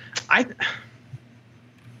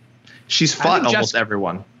 She's fought almost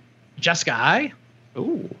everyone. Jessica Eye?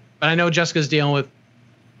 Ooh. But I know Jessica's dealing with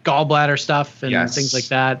gallbladder stuff and things like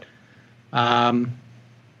that.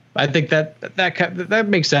 I think that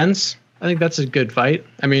makes sense. I think that's a good fight.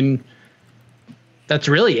 I mean, that's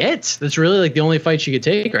really it. That's really like the only fight she could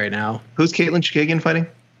take right now. Who's Caitlin Chikagian fighting?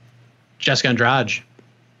 Jessica Andrade.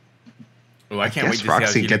 Oh, I can't wait to see Roxy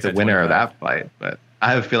how she get the looks at winner of 25. that fight, but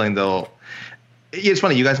I have a feeling they'll. It's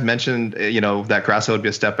funny you guys mentioned that Grasso would be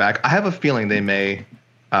a step back. I have a feeling they may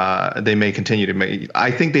continue to make.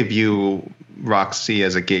 I think they view Roxy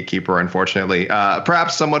as a gatekeeper, unfortunately,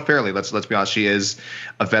 perhaps somewhat fairly. Let's be honest. She is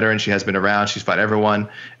a veteran. She has been around. She's fought everyone.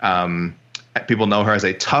 People know her as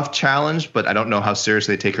a tough challenge, but I don't know how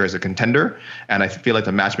seriously they take her as a contender. And I feel like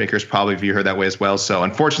the matchmakers probably view her that way as well. So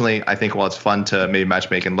unfortunately, I think while it's fun to maybe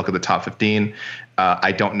matchmake and look at the top 15,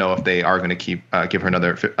 I don't know if they are going to give her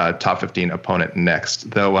another top 15 opponent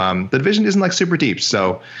next. Though the division isn't like super deep.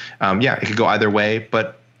 So it could go either way.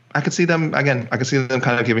 But I could see them, again,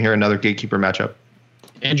 kind of giving her another gatekeeper matchup.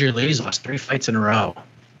 Andrew Lee's lost 3 fights in a row.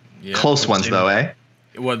 Yeah. Close ones, though, eh?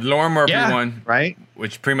 Well, Lauren Murphy Yeah. won, Right?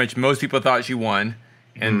 which pretty much most people thought she won.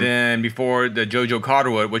 And then before the JoJo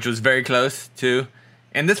Calderwood, which was very close too.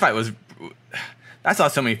 And this fight was. I saw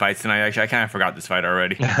so many fights tonight. Actually, I kind of forgot this fight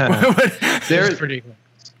already. There's pretty good.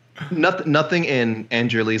 Nothing in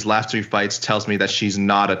Andrea Lee's last 3 fights tells me that she's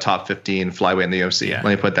not a top 15 flyweight in the UFC. Yeah.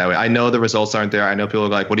 Let me put it that way. I know the results aren't there. I know people are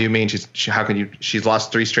like, what do you mean? She's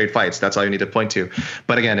lost 3 straight fights. That's all you need to point to.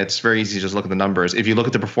 But again, it's very easy to just look at the numbers. If you look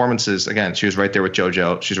at the performances, again, she was right there with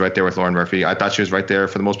JoJo. She's right there with Lauren Murphy. I thought she was right there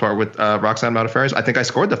for the most part with Roxanne Modafferi. I think I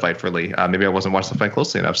scored the fight for Lee. Maybe I wasn't watching the fight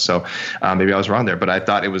closely enough. So maybe I was wrong there. But I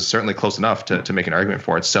thought it was certainly close enough to make an argument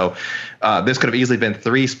for it. So this could have easily been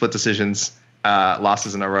 3 split decisions.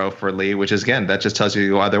 Losses in a row for Lee, which is, again, that just tells you to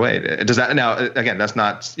go either way. Does that now? Again, that's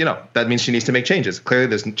not, that means she needs to make changes. Clearly,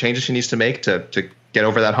 there's changes she needs to make to get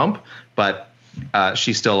over that hump. But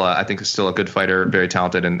she's still, I think, is still a good fighter, very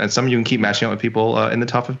talented, and some of you can keep matching up with people in the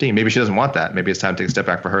top 15. Maybe she doesn't want that. Maybe it's time to take a step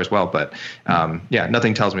back for her as well. But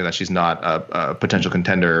nothing tells me that she's not a potential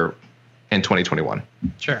contender in 2021.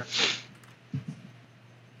 Sure.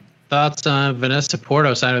 Thoughts on Vanessa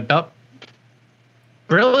Porto signing with belt?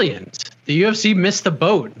 Brilliant. The UFC missed the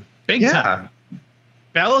boat big time.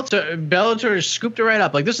 Bellator scooped it right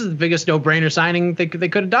up. Like, this is the biggest no-brainer signing they could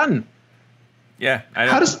have done. Yeah.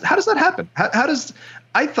 How does that happen? How does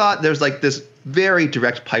I thought there's like this very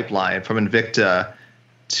direct pipeline from Invicta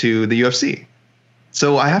to the UFC.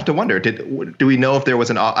 So I have to wonder, do we know if there was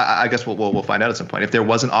I guess we'll find out at some point. If there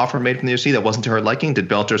was an offer made from the UFC that wasn't to her liking, did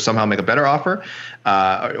Bellator somehow make a better offer?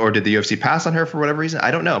 Or did the UFC pass on her for whatever reason?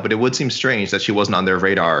 I don't know, but it would seem strange that she wasn't on their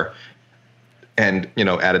radar and,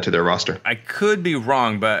 added to their roster. I could be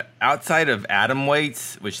wrong, but outside of atom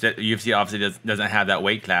weights, which the UFC obviously doesn't have that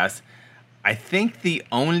weight class, I think the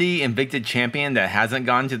only Invicta champion that hasn't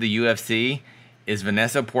gone to the UFC is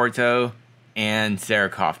Vanessa Porto and Sarah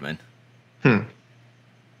Kaufman.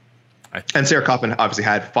 And Sarah Kaufman obviously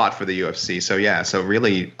had fought for the UFC. So, yeah. So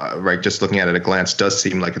really, right, just looking at it at a glance, does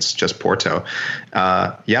seem like it's just Porto.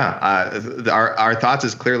 Our thoughts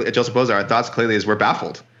is clearly, Joseph Boza, our thoughts clearly is we're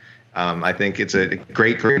baffled. I think it's a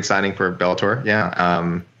great signing for Bellator.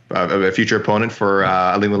 Yeah. A future opponent for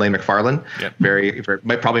Alima Lane McFarlane.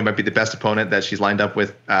 Yep. Probably might be the best opponent that she's lined up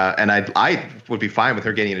with. And I would be fine with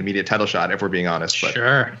her getting an immediate title shot if we're being honest. But,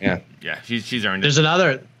 sure. Yeah, she's earned There's it.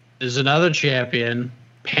 another champion,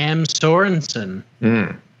 Pam Sorensen,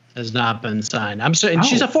 has not been signed. And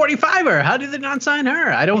she's a 45er. How did they not sign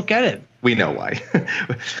her? I don't get it. We know why.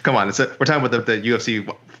 Come on, we're talking about the UFC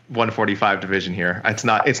 145 division here. It's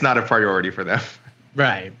not a priority for them.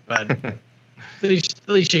 Right, but at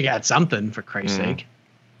least you got something, for Christ's sake.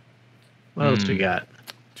 What else we got?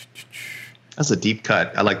 That's a deep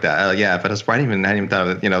cut. I like that. But I hadn't even thought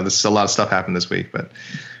of it. There's a lot of stuff happened this week, but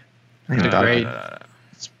I hadn't thought Great. of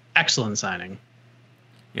it. Excellent signing.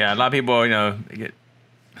 Yeah, a lot of people, they get.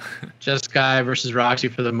 Jessica versus Roxy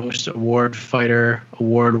for the most award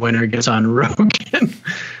winner gets on Rogan.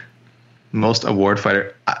 Most award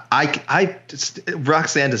fighter.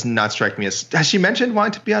 Roxanne does not strike me as. Has she mentioned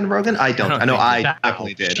wanting to be on Rogan? I don't. I know I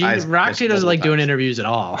definitely did. Roxy doesn't like doing interviews at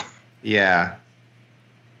all. Yeah.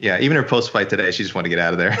 Yeah. Even her post fight today, she just wanted to get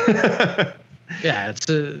out of there. Yeah,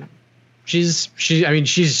 she's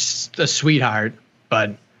a sweetheart,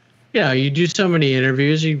 but you do so many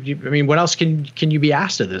interviews. What else can you be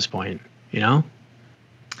asked at this point?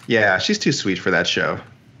 Yeah, she's too sweet for that show.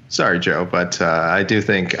 Sorry, Joe, but I do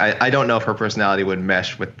think I don't know if her personality would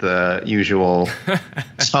mesh with the usual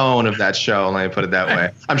tone of that show. Let me put it that way.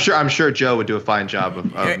 I'm sure Joe would do a fine job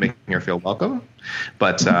of making her feel welcome.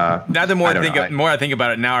 But now the more I think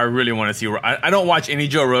about it, now I really want to see. I don't watch any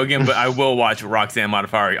Joe Rogan, but I will watch Roxanne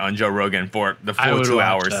Modafferi on Joe Rogan for the full 2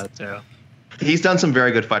 hours. That too. He's done some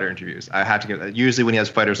very good fighter interviews. I have to give that. Usually when he has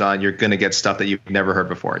fighters on, you're going to get stuff that you've never heard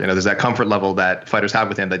before. You know, there's that comfort level that fighters have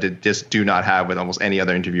with him that just do not have with almost any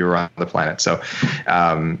other interviewer on the planet. So,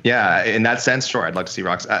 yeah, in that sense, sure, I'd love to see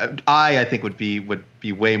Rox. I think would be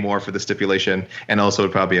way more for the stipulation, and also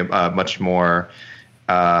would probably be a much more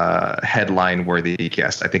headline worthy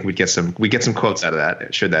guest. I think we'd get some quotes out of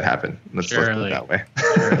that should that happen. Let's put it that way.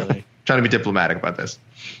 Trying to be diplomatic about this.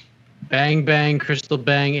 Bang, bang, Crystal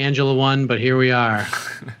Bang, Angela won, but here we are.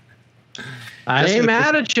 I ain't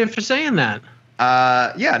mad at you for saying that.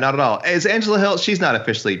 Yeah, not at all. Is Angela Hill? She's not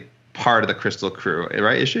officially part of the Crystal crew,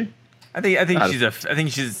 right? Is she? I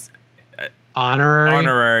think she's honorary.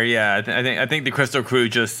 Honorary, yeah. I think the Crystal crew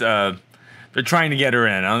just they're trying to get her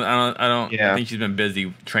in. I think she's been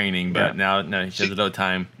busy training, but now she has a little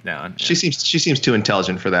time down. She seems too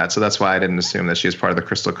intelligent for that, so that's why I didn't assume that she was part of the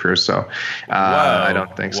Crystal crew. So I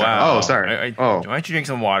don't think so. Wow. Oh, sorry. Why don't you drink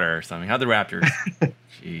some water or something? How the Raptors?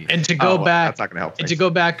 Jeez. And to go back, that's not going to help. And to go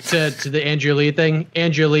back to the Andrea Lee thing,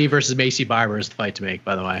 Andrea Lee versus Macy Barber is the fight to make.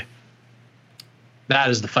 By the way, that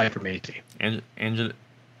is the fight for Macy.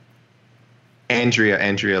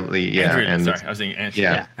 Andrea Lee, yeah. Sorry, I was thinking Angela.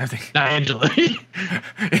 Yeah. I was thinking, Not Angela Lee.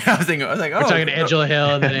 I was like, oh. We're talking to Angela Hill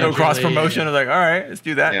and then no cross promotion. I was like, all right, let's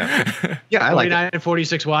do that. Yeah, I like it.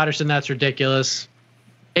 49-46 Watterson, that's ridiculous.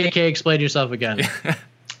 AK, explain yourself again.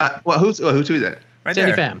 Well, who's that? Right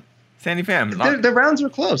Sandy there. Pham. Sandy Pham. The rounds are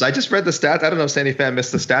close. I just read the stats. I don't know if Sandy Pham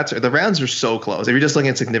missed the stats. The rounds are so close. If you're just looking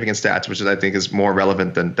at significant stats, which I think is more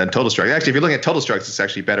relevant than total strikes. Actually, if you're looking at total strikes, it's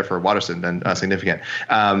actually better for Watterson than significant.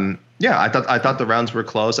 Yeah, I thought the rounds were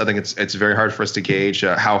close. I think it's very hard for us to gauge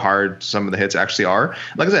how hard some of the hits actually are.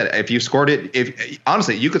 Like I said, if you scored it,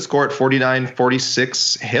 honestly, you could score it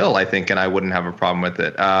 49-46 Hill, I think, and I wouldn't have a problem with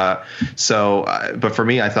it. But for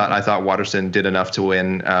me, I thought Watterson did enough to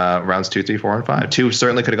win rounds 2, 3, 4, and 5. 2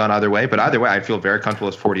 certainly could have gone either way, but either way, I feel very comfortable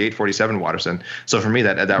with 48-47 Watterson. So for me,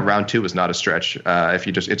 that round 2 was not a stretch.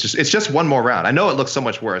 It's just one more round. I know it looks so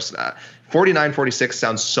much worse. 49-46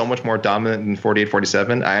 sounds so much more dominant than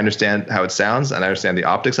 48-47. I understand how it sounds and I understand the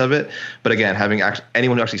optics of it, but again,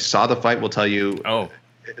 anyone who actually saw the fight will tell you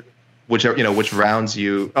which rounds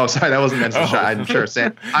you. Oh, sorry, that wasn't meant to shot. I'm sure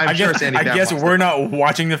Sandy. I guess we're not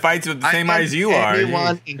watching the fights with the same eyes you are.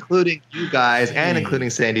 Everyone, including you guys, and including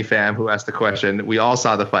Sandy Pham, who asked the question. We all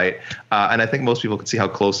saw the fight, and I think most people could see how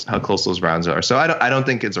close those rounds are. So I don't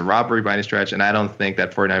think it's a robbery by any stretch, and I don't think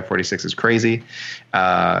that 49-46 is crazy.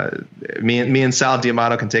 Me and Sal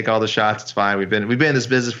Diamato can take all the shots. It's fine. We've been in this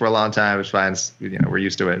business for a long time. It's fine. We're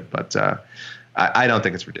used to it, but. I don't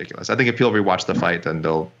think it's ridiculous. I think if people rewatch the fight, then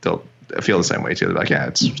they'll feel the same way too. They're like, yeah,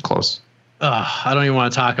 it's close. I don't even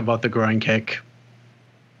want to talk about the groin kick.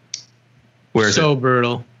 Where is it?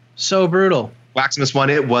 Brutal. So brutal. Maximus won.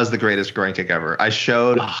 It was the greatest groin kick ever. I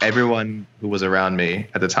showed everyone who was around me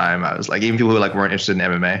at the time. I was like, even people who weren't interested in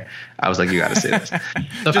MMA. I was like, you got to see this.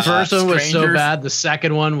 The first one was so bad. The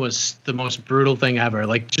second one was the most brutal thing ever.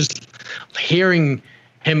 Like just hearing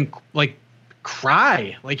him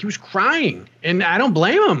cry, like he was crying, and I don't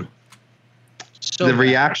blame him. So the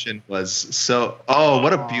reaction was so. Oh,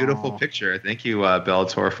 what a beautiful picture! Thank you,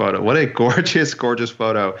 Bellator photo. What a gorgeous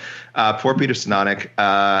photo. Poor Peter Stanonik.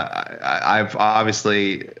 I've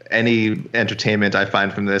obviously any entertainment I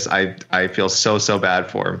find from this, I feel so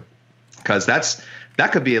bad for him, because that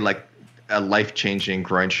could be like a life-changing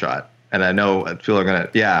groin shot. And I know people are gonna,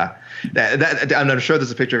 yeah. I'm not sure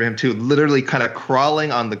there's a picture of him too, literally kind of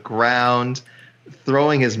crawling on the ground,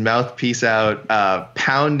 throwing his mouthpiece out,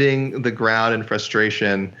 pounding the ground in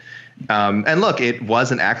frustration. And look, it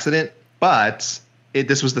was an accident, but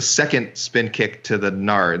this was the second spin kick to the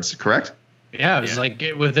nards, correct? Yeah, it was like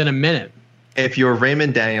within a minute. If you're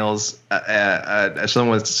Raymond Daniels, someone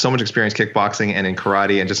with so much experience kickboxing and in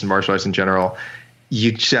karate and just in martial arts in general, you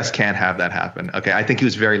just can't have that happen. Okay, I think he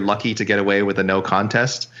was very lucky to get away with a no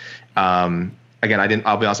contest. Again,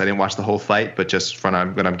 I'll be honest, I didn't watch the whole fight, but just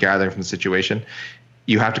from what I'm gathering from the situation,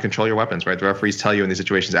 you have to control your weapons, right? The referees tell you in these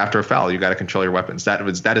situations, after a foul, you got to control your weapons.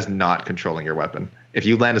 That is not controlling your weapon. If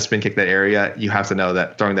you land a spin kick that area, you have to know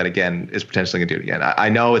that throwing that again is potentially going to do it again. I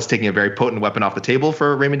know it's taking a very potent weapon off the table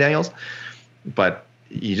for Raymond Daniels, but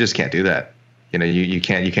you just can't do that. You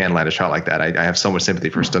can't land a shot like that. I have so much sympathy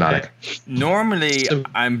for Stanonik. Normally,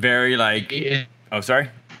 I'm very oh, sorry.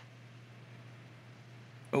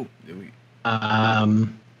 Oh, I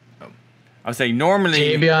was saying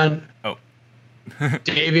normally.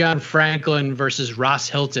 Davion Franklin versus Ross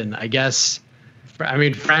Hilton. I guess. I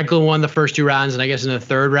mean, Franklin won the first 2 rounds, and I guess in the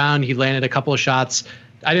third round he landed a couple of shots.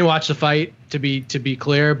 I didn't watch the fight to be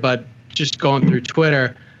clear, but just going through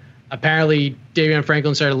Twitter. apparently Damian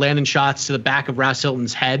Franklin started landing shots to the back of Ross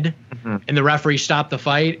Hilton's head, and the referee stopped the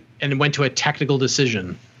fight and went to a technical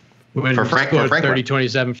decision. For Franklin.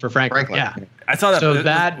 30-27 for Franklin. Yeah. I saw that. So was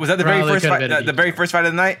that the very first fight? The very first fight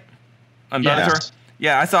of the night on Bellator?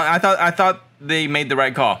 Yeah, I thought they made the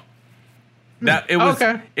right call. That it was.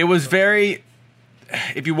 Okay. It was very.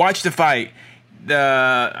 If you watch the fight,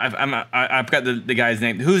 I forgot the guy's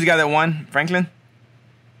name. Who's the guy that won? Franklin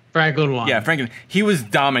won. Yeah, Franklin. He was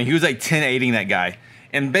dominant. He was like 10-8ing that guy,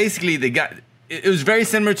 and basically the guy. It was very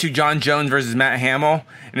similar to John Jones versus Matt Hamill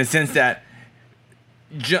in the sense that.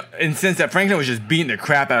 Franklin was just beating the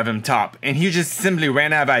crap out of him top, and he just simply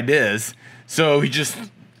ran out of ideas. So he just,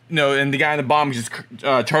 and the guy in the bottom just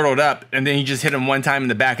turtled up, and then he just hit him one time in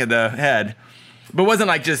the back of the head. But it wasn't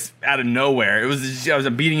like just out of nowhere. It was just, I was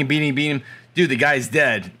beating him. Dude, the guy's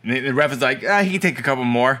dead. And the ref was like, he can take a couple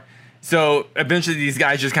more. So eventually these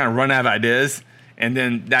guys just kind of run out of ideas, and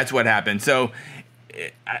then that's what happened. So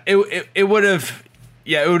it would have.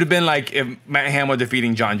 Yeah, it would have been like if Matt Hamill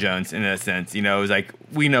defeating John Jones in a sense. It was like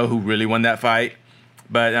we know who really won that fight.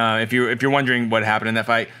 But if you're wondering what happened in that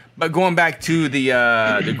fight, but going back to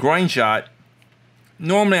the groin shot,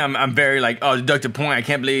 normally I'm very like, deductive point. I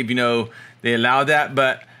can't believe they allowed that.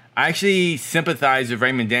 But I actually sympathize with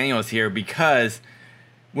Raymond Daniels here because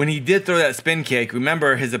when he did throw that spin kick,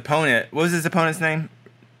 remember his opponent. What was his opponent's name?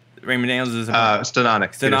 Raymond Daniels' opponent.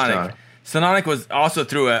 Stanonik. Stanonik was also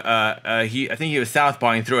threw I think he was southpaw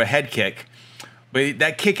and he threw a head kick. But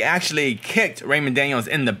that kick actually kicked Raymond Daniels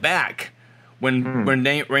in the back when Raymond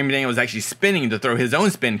Daniels was actually spinning to throw his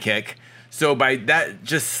own spin kick. So by that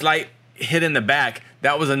just slight hit in the back,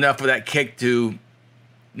 that was enough for that kick to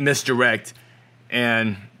misdirect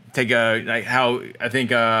and take how I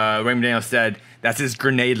think Raymond Daniels said that's his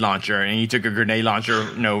grenade launcher, and he took a grenade launcher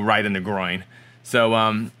right in the groin.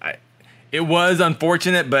 So it was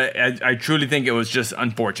unfortunate, but I truly think it was just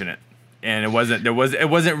unfortunate, and it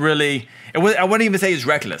wasn't really. I wouldn't even say it's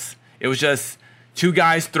reckless. It was just two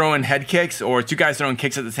guys throwing head kicks or two guys throwing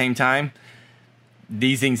kicks at the same time.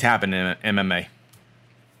 These things happen in MMA.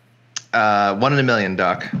 1 in a million,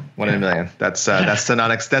 Doc. 1 in a million. That's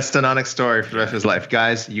Stanonik's story for the rest of his life,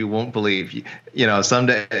 guys. You won't believe.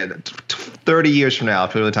 Someday, 30 years from now,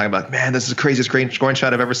 people will be talking about, man, this is the craziest groin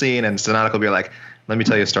shot I've ever seen, and Stanonik will be like, let me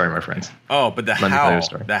tell you a story, my friends. Oh, but the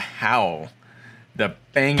howl, the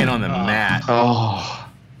banging on the mat. Oh,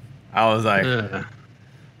 I was like,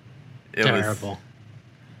 terrible.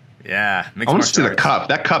 Yeah, I want to see the cup.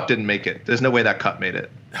 That cup didn't make it. There's no way that cup made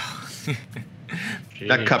it.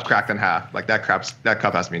 That cup cracked in half. Like that cup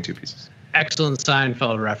has to be in two pieces. Excellent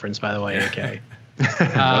Seinfeld reference, by the way, AK. 1 in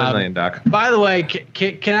a million, Doc. By the way,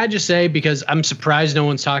 can I just say, because I'm surprised no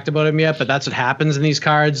one's talked about him yet, but that's what happens in these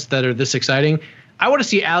cards that are this exciting. I want to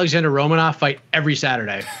see Alexander Romanov fight every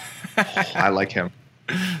Saturday. I like him.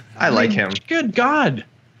 I like him. Good God.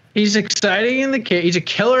 He's exciting in the cage. He's a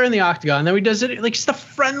killer in the octagon. Then he does it like he's the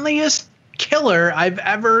friendliest killer I've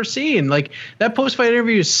ever seen. Like that post-fight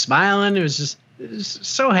interview, he was smiling. It was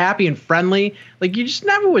so happy and friendly. Like you just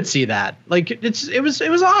never would see that. Like it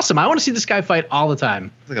was awesome. I want to see this guy fight all the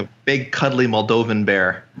time. It's like a big cuddly Moldovan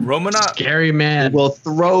bear. Romanov, scary man. He will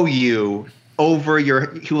throw you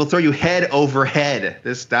he will throw you head over head.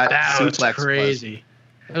 That suplex was crazy.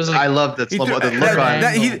 I love that slow-mo. The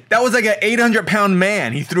look that was like an 800-pound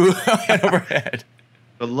man. He threw head over head.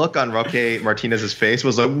 The look on Roque Martinez's face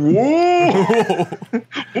was like, whoa.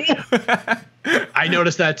 I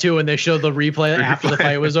noticed that too when they showed the replay after the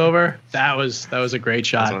fight was over. That was a great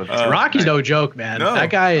shot. Rocky's no joke, man. No.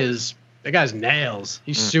 That guy's nails.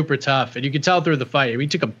 He's super tough, and you could tell through the fight. He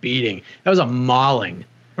took a beating. That was a mauling.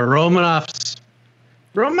 But Romanov,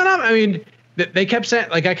 I mean, they kept saying,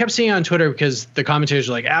 like I kept seeing on Twitter because the commentators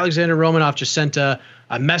were like, Alexander Romanov just sent a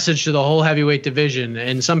message to the whole heavyweight division,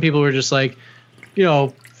 and some people were just like,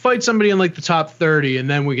 fight somebody in like the top 30, and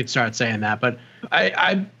then we could start saying that. But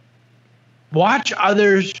I watch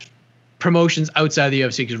other promotions outside the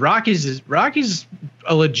UFC because Rocky's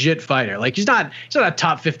a legit fighter. Like he's not a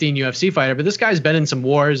top 15 UFC fighter, but this guy's been in some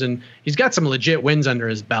wars and he's got some legit wins under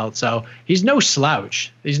his belt. So he's no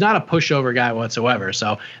slouch. He's not a pushover guy whatsoever.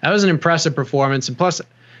 So that was an impressive performance. And plus,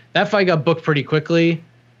 that fight got booked pretty quickly.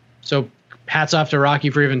 So hats off to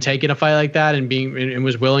Rocky for even taking a fight like that and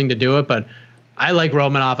was willing to do it. But I like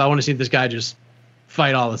Romanov. I want to see this guy just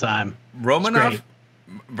fight all the time. Romanov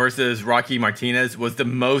versus Rocky Martinez was the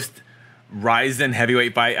most Ryzen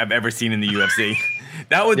heavyweight fight I've ever seen in the UFC.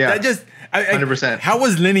 That just 100%. How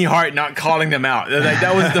was Lenny Hart not calling them out? Like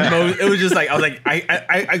that was the most. It was just like I was like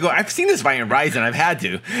I've seen this fight in Ryzen. I've had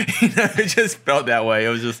to. It just felt that way. It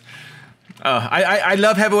was just. I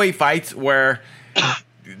love heavyweight fights where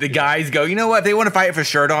the guys go, you know what? If they want to fight for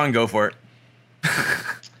shirt on, go for it.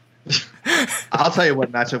 I'll tell you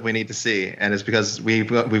what matchup we need to see, and it's because we've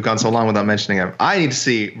gone so long without mentioning him. I need to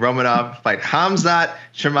see Romanov fight Khamzat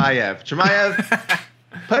Chimaev. Chimaev,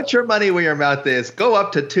 put your money where your mouth is. Go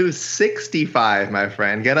up to 265, my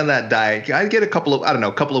friend. Get on that diet. I'd get a couple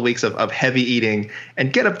of weeks of heavy eating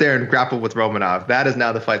and get up there and grapple with Romanov. That is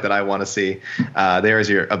now the fight that I want to see. There is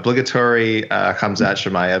your obligatory Khamzat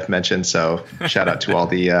Chimaev mention. So shout out to all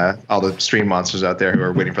the stream monsters out there who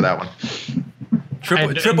are waiting for that one.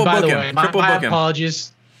 Triple by book the him. way, Triple my book him.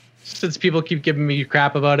 apologies, since people keep giving me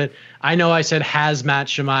crap about it. I know I said Hazmat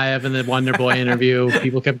Chimaev in the Wonder Boy interview.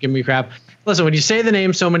 People kept giving me crap. Listen, when you say the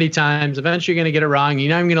name so many times, eventually you're gonna get it wrong.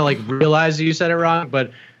 You're not even gonna realize that you said it wrong.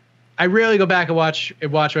 But I rarely go back and watch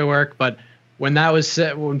my work. But when that was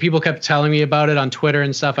said, when people kept telling me about it on Twitter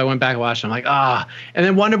and stuff, I went back and watched it. I'm like, And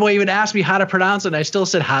then Wonder Boy even asked me how to pronounce it, and I still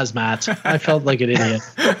said Hazmat. I felt like an idiot.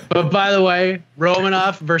 But by the way,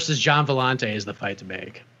 Romanov versus John Vellante is the fight to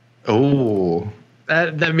make. Oh,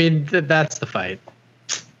 That's the fight.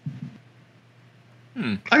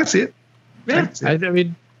 I can see it. Yeah, I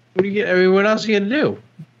mean, what else are you gonna do?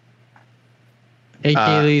 Hey,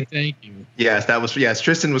 Kaylee, thank you. Yes,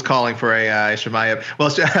 Tristan was calling for a Chimaev. Well,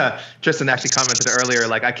 Tristan actually commented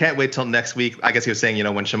earlier, I can't wait till next week. I guess he was saying,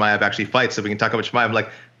 when Chimaev actually fights, so we can talk about Chimaev. I'm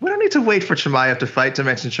we don't need to wait for Chimaev to fight to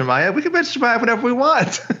mention Chimaev. We can mention Chimaev whenever we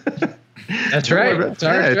want. That's right. It's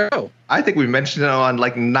our show. I think we mentioned it on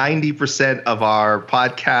 90% of our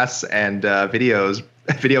podcasts and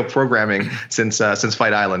video programming since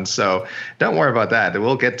Fight Island. So don't worry about that.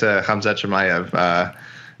 We'll get to Khamzat Chimaev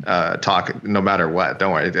talk no matter what.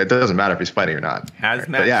 Don't worry. It doesn't matter if he's fighting or not.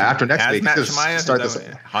 After next week, start this.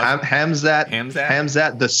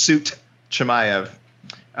 Khamzat the Suit Chimaev.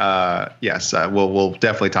 Yes, we'll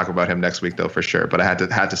definitely talk about him next week though for sure. But I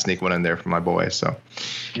had to sneak one in there for my boy. So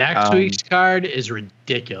next week's card is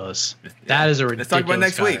ridiculous. That is a ridiculous. Let's talk about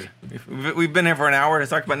next card. week. We've been here for an hour. Let's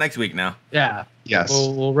talk about next week now. Yeah. Yes.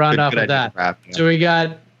 We'll round off with that. Wrap, yeah. So we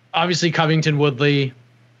got obviously Covington Woodley,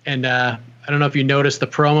 and I don't know if you noticed the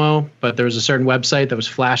promo, but there was a certain website that was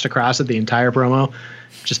flashed across it the entire promo.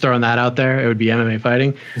 Just throwing that out there. It would be MMA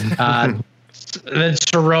fighting. Then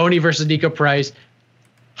Cerrone versus Nico Price.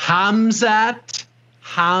 Khamzat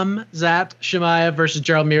Chimaev versus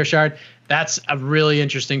Gerald Meerschaert. That's a really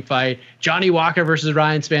interesting fight. Johnny Walker versus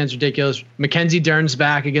Ryan Span's ridiculous. Mackenzie Dern's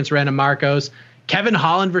back against Random Marcos. Kevin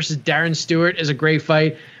Holland versus Darren Stewart is a great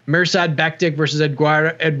fight. Mirsad Bektic versus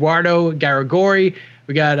Eduardo Garagori.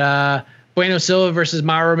 We got Bueno Silva versus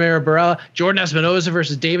Mauro Romero Barella. Jordan Espinoza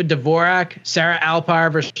versus David Dvorak. Sarah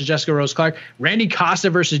Alpar versus Jessica Rose Clark. Randy Costa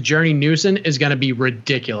versus Journey Newson is going to be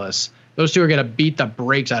ridiculous. Those two are going to beat the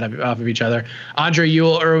brakes off of each other. Andre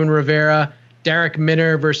Ewell, Erwin Rivera, Derek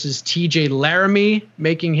Minner versus TJ Laramie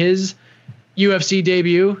making his UFC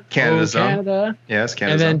debut. Canada. Yes,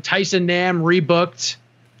 Canada. And then Tyson Nam rebooked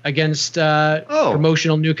against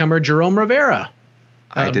promotional newcomer Jerome Rivera.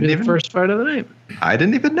 I didn't even first fight of the night. I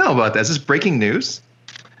didn't even know about that. Is this breaking news?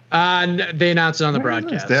 They announced it on the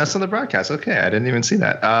broadcast. They announced on the broadcast. Okay, I didn't even see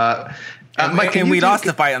that. Mike, we lost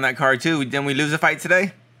the fight on that card too. Didn't we lose the fight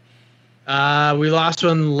today? We lost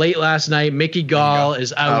one late last night. Mickey Gall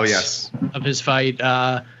is out of his fight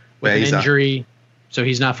with an injury. So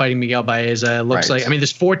he's not fighting Miguel Baeza. It looks like,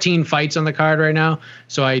 there's 14 fights on the card right now.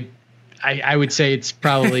 So I would say it's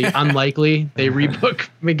probably unlikely they rebook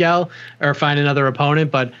Miguel or find another opponent.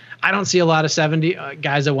 But I don't see a lot of 70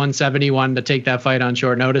 guys at 170 wanting to take that fight on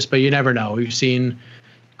short notice. But you never know. We've seen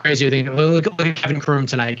crazier things. Look at Kevin Kroom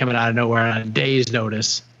tonight coming out of nowhere on a day's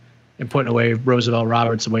notice and putting away Roosevelt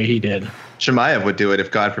Roberts the way he did. Chimaev would do it if,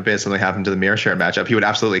 God forbid, something happened to the Meerschaert matchup. He would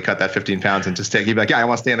absolutely cut that 15 pounds and just take. He'd be like, "Yeah, I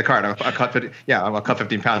want to stay in the card. I'll cut 50. Yeah, I'll cut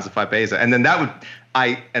 15 pounds to fight Baeza." And then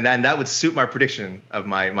that would suit my prediction of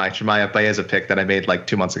my Chimaev Baeza pick that I made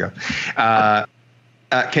 2 months ago.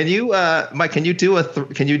 Can you, Mike? Can you do a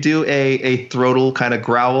throatal kind of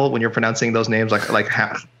growl when you're pronouncing those names?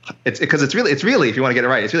 It's because it's really if you want to get it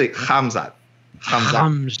right, it's really Khamzat.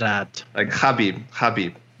 Like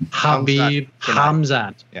Habib.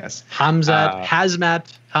 Khamzat. Yes. Khamzat.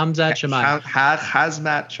 Khamzat Chimaev.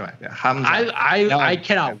 Khamzat Chimaev. Yeah. Khamzat. I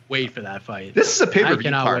cannot wait for that fight. This is a pay-per-view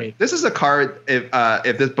card. Wait. This is a card if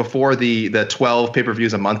this before the 12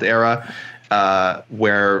 pay-per-views a month era,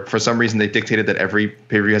 where for some reason they dictated that every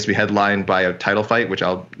pay-per-view has to be headlined by a title fight, which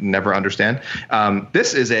I'll never understand.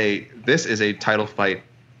 This is a title fight.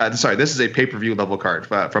 This is a pay-per-view level card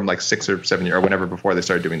from 6 or 7 years or whenever before they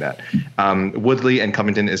started doing that. Woodley and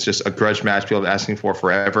Covington is just a grudge match people have been asking for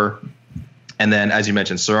forever. And then, as you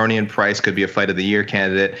mentioned, Cerrone and Price could be a fight of the year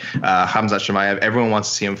candidate. Khamzat Chimaev, everyone wants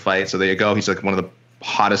to see him fight. So there you go. He's one of the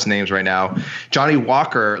hottest names right now. Johnny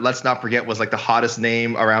Walker, let's not forget, was like the hottest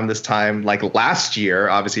name around this time, like last year.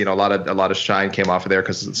 Obviously, you know, a lot of shine came off of there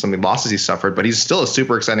because of some of the losses he suffered, but he's still a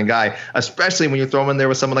super exciting guy, especially when you throw him in there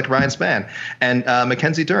with someone like Ryan Spann. And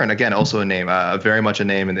Mackenzie Dern, again, also a name, very much a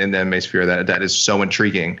name in the MMA sphere that is so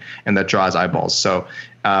intriguing and that draws eyeballs. So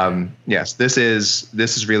yes, this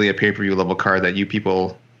is really a pay-per-view level card that you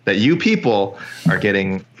people are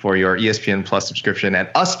getting for your ESPN Plus subscription, and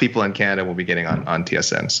us people in Canada will be getting on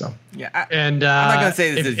TSN. So yeah, I'm not gonna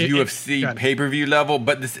say this is UFC pay-per-view level,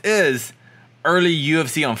 but this is early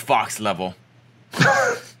UFC on Fox level.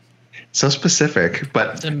 So specific,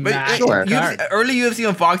 but sure. Early UFC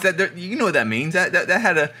on Fox, you know what that means. That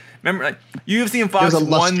had a remember, like UFC on Fox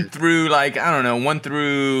 1 through like I don't know 1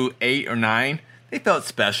 through 8 or 9. They felt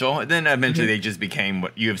special, and then eventually they just became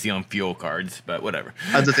what UFC on Fuel cards. But whatever.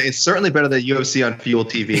 I was gonna say, it's certainly better than UFC on Fuel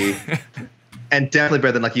TV, and definitely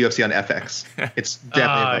better than like UFC on FX. It's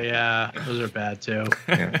definitely. Oh yeah, those are bad too.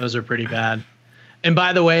 Yeah. Those are pretty bad. And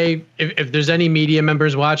by the way, if there's any media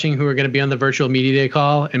members watching who are going to be on the virtual media day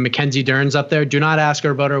call, and Mackenzie Dern's up there, do not ask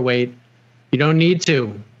her about her weight. You don't need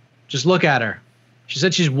to. Just look at her. She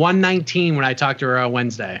said she's 119 when I talked to her on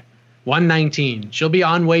Wednesday. 119. She'll be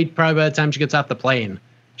on weight probably by the time she gets off the plane.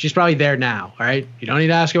 She's probably there now. All right. You don't need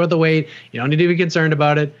to ask her about the weight. You don't need to be concerned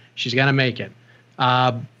about it. She's gonna make it.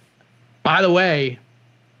 By the way,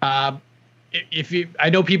 I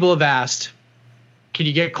know people have asked, can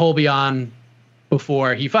you get Colby on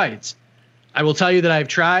before he fights? I will tell you that I've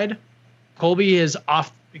tried. Colby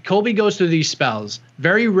goes through these spells.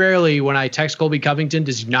 Very rarely when I text Colby Covington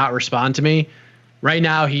does he not respond to me. Right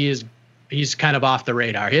now he's kind of off the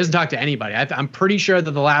radar. He hasn't talked to anybody. I'm pretty sure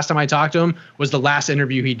that the last time I talked to him was the last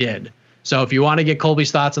interview he did. So if you want to get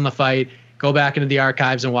Colby's thoughts on the fight, go back into the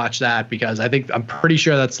archives and watch that, because I'm pretty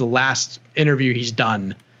sure that's the last interview he's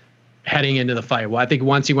done heading into the fight. Well, I think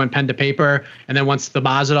once he went pen to paper, and then once the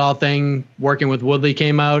Masvidal thing working with Woodley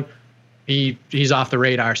came out, he's off the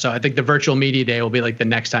radar. So I think the virtual media day will be like the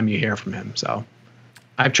next time you hear from him. So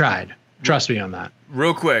I've tried. Trust me on that.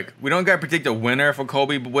 Real quick, we don't got to predict a winner for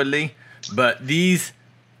Colby Woodley. But these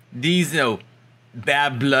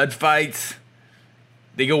bad blood fights,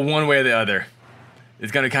 they go one way or the other.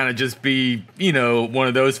 It's gonna kind of just be, one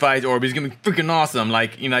of those fights, or it's gonna be freaking awesome,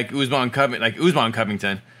 like Usman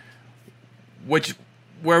Covington.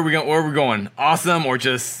 Where are we going? Awesome or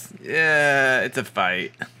just it's a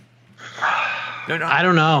fight? I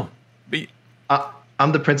don't know.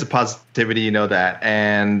 I'm the prince of positivity, you know that,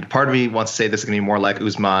 and part of me wants to say this is gonna be more like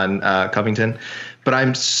Usman Covington. But I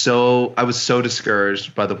was so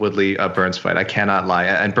discouraged by the Woodley Burns fight. I cannot lie.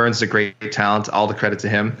 And Burns is a great talent. All the credit to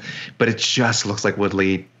him. But it just looks like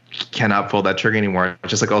Woodley cannot pull that trigger anymore.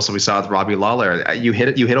 Just like also we saw with Robbie Lawler. You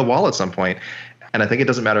hit a wall at some point. And I think it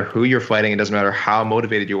doesn't matter who you're fighting. It doesn't matter how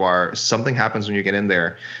motivated you are. Something happens when you get in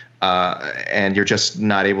there. And you're just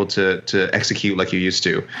not able to execute like you used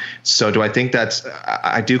to. So do I think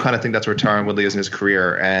I do kind of think that's where Tyron Woodley is in his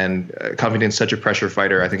career. And Covington's such a pressure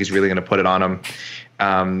fighter. I think he's really going to put it on him.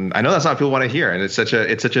 I know that's not what people want to hear, and it's such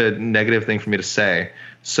a negative thing for me to say.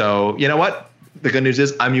 So you know what? The good news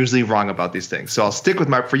is I'm usually wrong about these things. So I'll stick with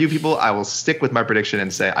for you people, I will stick with my prediction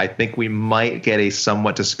and say I think we might get a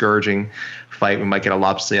somewhat discouraging fight. We might get a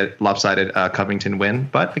lopsided Covington win.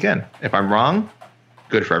 But again, if I'm wrong,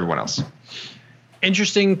 good for everyone else.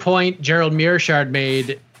 Interesting point Gerald Mearshart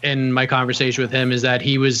made in my conversation with him is that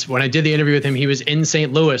when I did the interview with him, he was in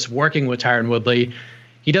St. Louis working with Tyron Woodley.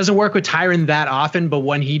 He doesn't work with Tyron that often, but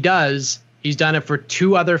when he does, he's done it for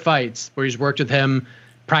 2 other fights where he's worked with him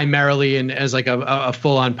primarily and as like a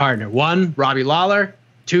full-on partner. 1, Robbie Lawler.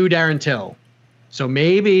 2, Darren Till. So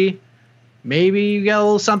maybe you get a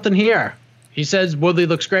little something here. He says Woodley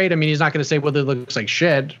looks great. I mean, he's not going to say Woodley looks like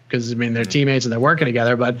shit because, they're teammates and they're working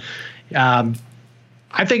together. But I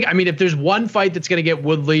think, if there's one fight that's going to get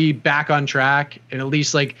Woodley back on track, and at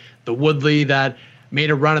least like the Woodley that made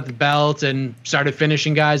a run at the belt and started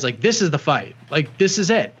finishing guys, like this is the fight. Like this is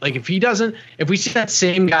it. Like if we see that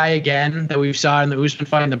same guy again that we saw in the Usman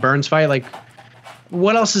fight and the Burns fight, like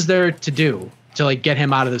what else is there to do to like get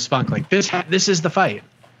him out of this funk? Like this is the fight.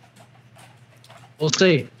 We'll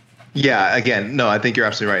see. Yeah, again, no, I think you're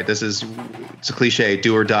absolutely right. It's a cliche,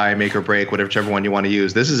 do or die, make or break, whichever one you want to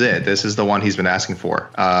use. This is it. This is the one he's been asking for.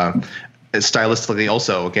 Stylistically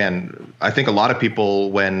also, again, I think a lot of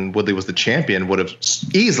people when Woodley was the champion would have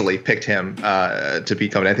easily picked him to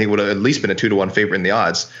become, I think it would have at least been a 2-1 favorite in the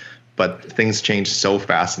odds. But things change so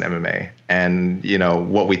fast in MMA, and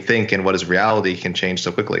what we think and what is reality can change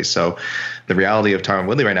so quickly. So the reality of Tyron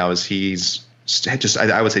Woodley right now is he's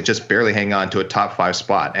I would say just barely hang on to a top 5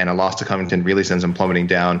 spot, and a loss to Covington really sends him plummeting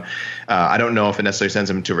down. I don't know if it necessarily sends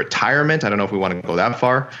him to retirement. I don't know if we want to go that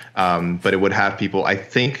far, but it would have people. I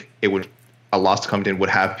think a loss to Covington would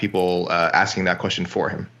have people asking that question for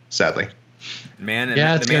him. Sadly, the man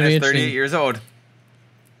is 38 years old.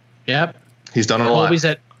 Yep, he's done a lot.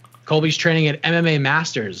 Colby's training at MMA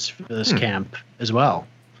Masters for this camp as well.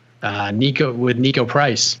 Nico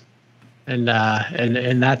Price. And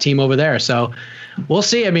that team over there. So we'll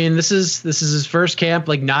see. I mean, this is his first camp,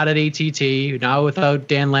 like not at ATT, not without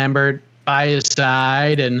Dan Lambert by his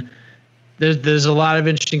side, and there's a lot of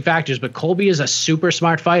interesting factors. But Colby is a super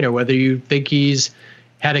smart fighter. Whether you think he's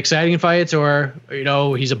had exciting fights or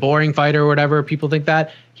he's a boring fighter or whatever people think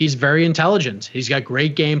that, he's very intelligent. He's got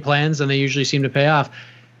great game plans, and they usually seem to pay off.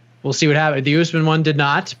 We'll see what happens. The Usman one did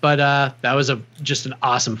not, but that was just an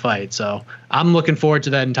awesome fight. So I'm looking forward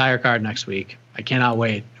to that entire card next week. I cannot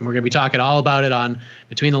wait. And we're going to be talking all about it on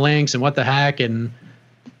Between the Links and What the Heck and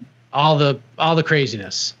all the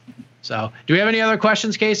craziness. So do we have any other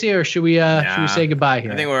questions, Casey, or should we say goodbye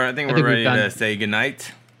here? I think we're ready to say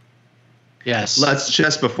goodnight. Yes. Let's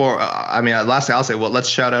just before, last thing I'll say, let's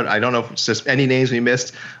shout out, I don't know if it's just any names we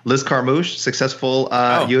missed. Liz Carmouche, successful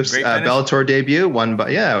UFC Bellator debut, won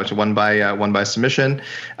by submission.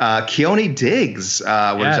 Keone Diggs,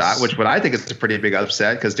 which what I think is a pretty big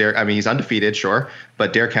upset because he's undefeated, sure,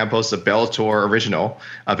 but Dare Campos is a Bellator original,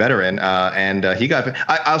 a veteran, and he got.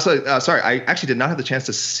 I actually did not have the chance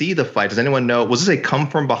to see the fight. Does anyone know? Was this a come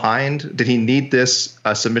from behind? Did he need this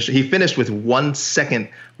submission? He finished with 1 second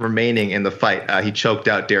remaining in the fight. He choked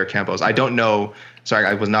out Dare Campos. I don't know. Sorry,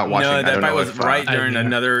 I was not watching. No, that fight was right during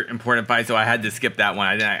another important fight, so I had to skip that one.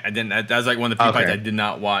 I didn't. That was like one of the few fights I did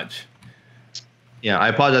not watch. Yeah, I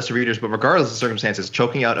apologize to readers, but regardless of the circumstances,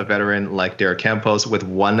 choking out a veteran like Dare Campos with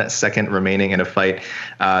 1 second remaining in a fight,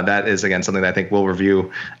 that is, again, something that I think we'll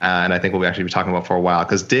review, and I think we'll actually be talking about for a while.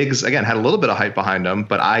 Because Diggs, again, had a little bit of hype behind him,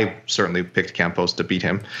 but I certainly picked Campos to beat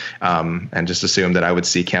him, and just assumed that I would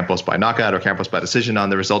see Campos by knockout or Campos by decision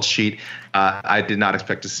on the results sheet. I did not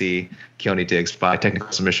expect to see Keone Diggs by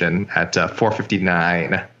technical submission at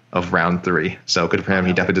 4:59 of round 3. So good for him.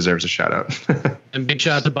 He definitely deserves a shout out. And big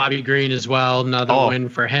shout out to Bobby Green as well. Another win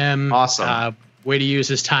for him. Awesome. Way to use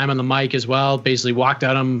his time on the mic as well. Basically walked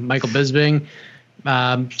out on Michael Bisping.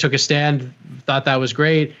 Took a stand. Thought that was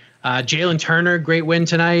great. Jalen Turner, great win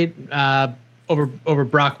tonight over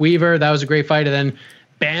Brock Weaver. That was a great fight. And then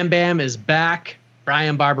Bam Bam is back.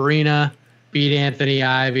 Brian Barberina beat Anthony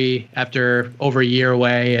Ivy after over a year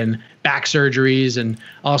away and back surgeries and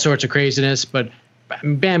all sorts of craziness. But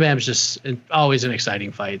Bam Bam's just always an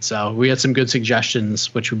exciting fight. So we had some good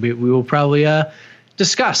suggestions, which we will probably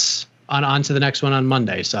discuss on to the next one on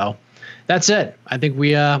Monday. So that's it. I think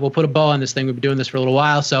we'll put a bow on this thing. We've been doing this for a little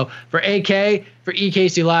while. So for AK, for E.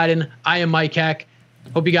 Casey Leydon, I am Mike Heck.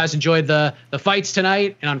 Hope you guys enjoyed the fights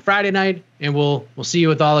tonight and on Friday night. And we'll see you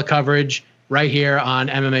with all the coverage right here on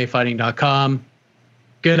MMAfighting.com.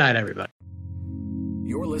 Good night, everybody.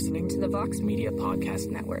 You're listening to the Vox Media Podcast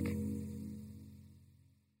Network.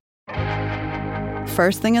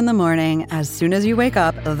 First thing in the morning, as soon as you wake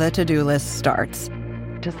up, the to-do list starts.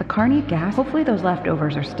 Does the car need gas? Hopefully those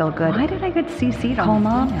leftovers are still good. Why did I get CC'd on the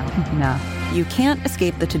Mom? No. You can't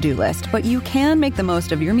escape the to-do list, but you can make the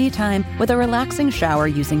most of your me time with a relaxing shower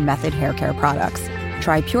using Method Hair Care products.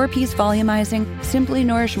 Try Pure Peace Volumizing, Simply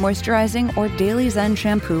Nourish Moisturizing, or Daily Zen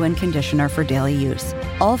Shampoo and Conditioner for daily use.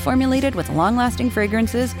 All formulated with long-lasting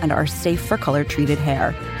fragrances and are safe for color-treated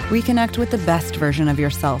hair. Reconnect with the best version of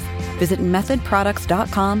yourself. Visit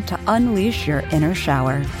methodproducts.com to unleash your inner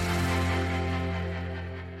shower.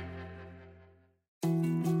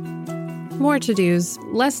 More to-dos,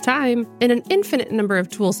 less time, and an infinite number of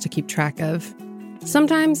tools to keep track of.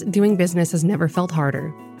 Sometimes doing business has never felt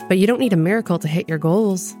harder, but you don't need a miracle to hit your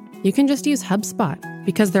goals. You can just use HubSpot,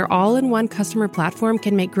 because their all-in-one customer platform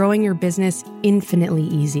can make growing your business infinitely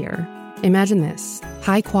easier. Imagine this: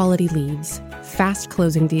 high-quality leads, fast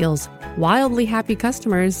closing deals, wildly happy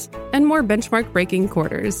customers, and more benchmark-breaking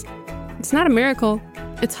quarters. It's not a miracle,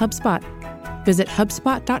 it's HubSpot. Visit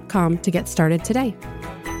HubSpot.com to get started today.